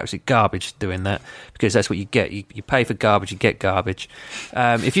ended up with absolute garbage doing that, because that's what you get. You pay for garbage, you get garbage.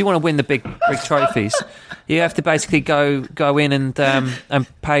 If you want to win the big trophies, you have to basically go in and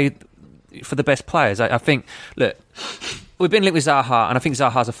pay for the best players. I think, look, we've been linked with Zaha, and I think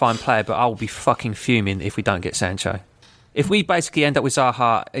Zaha's a fine player, but I will be fucking fuming if we don't get Sancho. If we basically end up with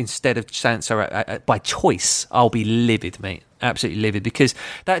Zaha instead of Sancho by choice, I'll be livid, mate. Absolutely livid, because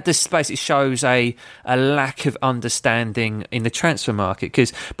that just basically shows a lack of understanding in the transfer market.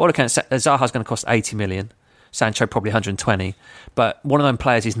 Because by all accounts, Zaha's going to cost 80 million, Sancho probably 120, but one of them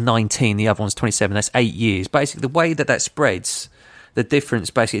players is 19, the other one's 27. That's 8 years. Basically, the way that spreads, the difference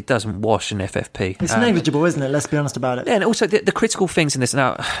basically it doesn't wash in FFP. It's negligible, isn't it? Let's be honest about it. Yeah, and also the critical things in this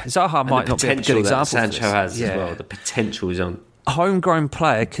now. Zaha might not be a good example. Sancho has as well. The potential is on. A homegrown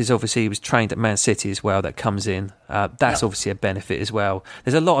player, because obviously he was trained at Man City as well, that comes in. That's obviously a benefit as well.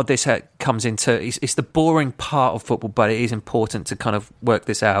 There's a lot of this that comes into. It's the boring part of football, but it is important to kind of work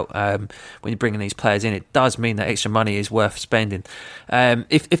this out when you're bringing these players in. It does mean that extra money is worth spending.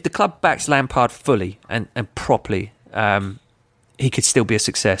 If the club backs Lampard fully and properly, he could still be a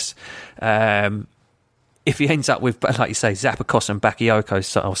success. If he ends up with, like you say, Zappacosta and Bakayoko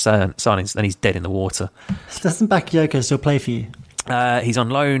signings, then he's dead in the water. Doesn't Bakayoko still play for you? He's on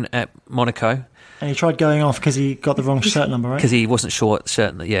loan at Monaco. And he tried going off because he got the wrong shirt number, right? Because he wasn't sure what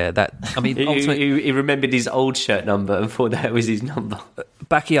shirt. Yeah, that. I mean, he remembered his old shirt number and thought that was his number.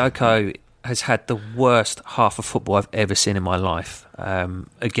 Bakayoko has had the worst half of football I've ever seen in my life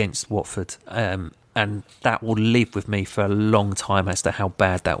against Watford. And that will live with me for a long time as to how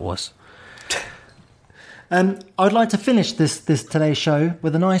bad that was. I'd like to finish this today's show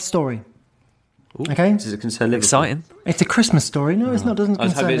with a nice story. Ooh, okay? Does it concern Liverpool? Exciting. It's a Christmas story. No, it's not. Doesn't I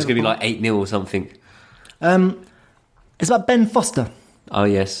was concern hoping it was going to be Liverpool. like 8-0 or something. It's about Ben Foster. Oh,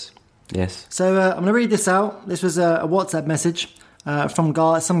 yes. So I'm going to read this out. This was a WhatsApp message from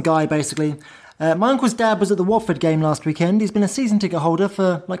some guy, basically. My uncle's dad was at the Watford game last weekend. He's been a season ticket holder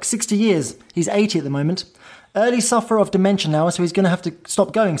for like 60 years. He's 80 at the moment. Early sufferer of dementia now, so he's going to have to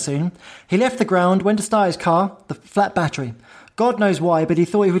stop going soon. He left the ground, went to start his car, the flat battery. God knows why, but he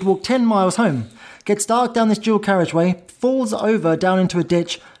thought he would walk 10 miles home. Gets dark down this dual carriageway, falls over down into a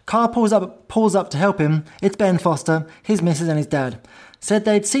ditch. Car pulls up to help him. It's Ben Foster, his missus and his dad. Said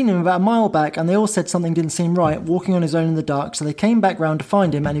they'd seen him about a mile back and they all said something didn't seem right, walking on his own in the dark, so they came back round to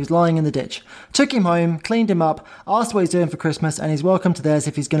find him and he was lying in the ditch. Took him home, cleaned him up, asked what he's doing for Christmas, and he's welcome to theirs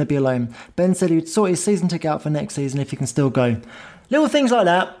if he's going to be alone. Ben said he would sort his season ticket out for next season if he can still go. Little things like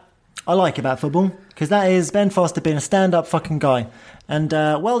that I like about football, because that is Ben Foster being a stand-up fucking guy. And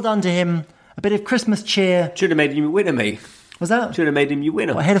well done to him. A bit of Christmas cheer. Should have made him your winner, mate. Was that? Should have made him your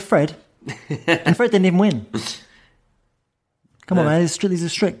winner. Ahead of Fred. And Fred didn't even win. Come on, man. These are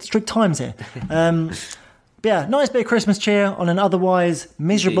strict times here. But yeah, nice bit of Christmas cheer on an otherwise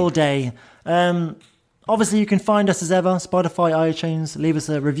miserable day. Obviously, you can find us as ever, Spotify, iTunes. Leave us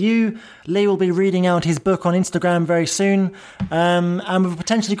a review. Lee will be reading out his book on Instagram very soon. And we've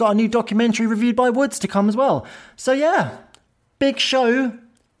potentially got a new documentary reviewed by Woods to come as well. So yeah, big show,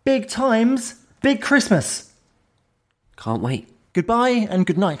 big times, big Christmas. Can't wait. Goodbye and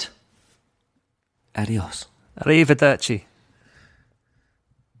good night. Adios. Arrivederci.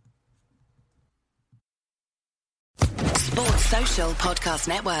 Sports Social Podcast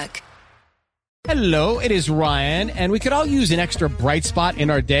Network. Hello, it is Ryan, and we could all use an extra bright spot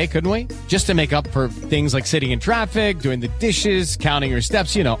in our day, couldn't we? Just to make up for things like sitting in traffic, doing the dishes, counting your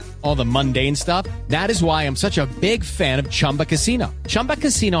steps, you know, all the mundane stuff. That is why I'm such a big fan of Chumba Casino. Chumba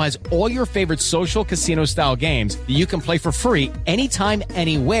Casino has all your favorite social casino-style games that you can play for free anytime,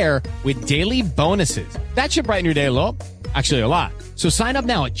 anywhere with daily bonuses. That should brighten your day a little. Actually, a lot. So sign up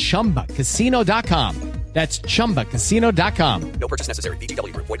now at ChumbaCasino.com. That's ChumbaCasino.com. No purchase necessary.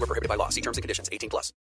 VGW Group. Void where prohibited by law. See terms and conditions. 18+.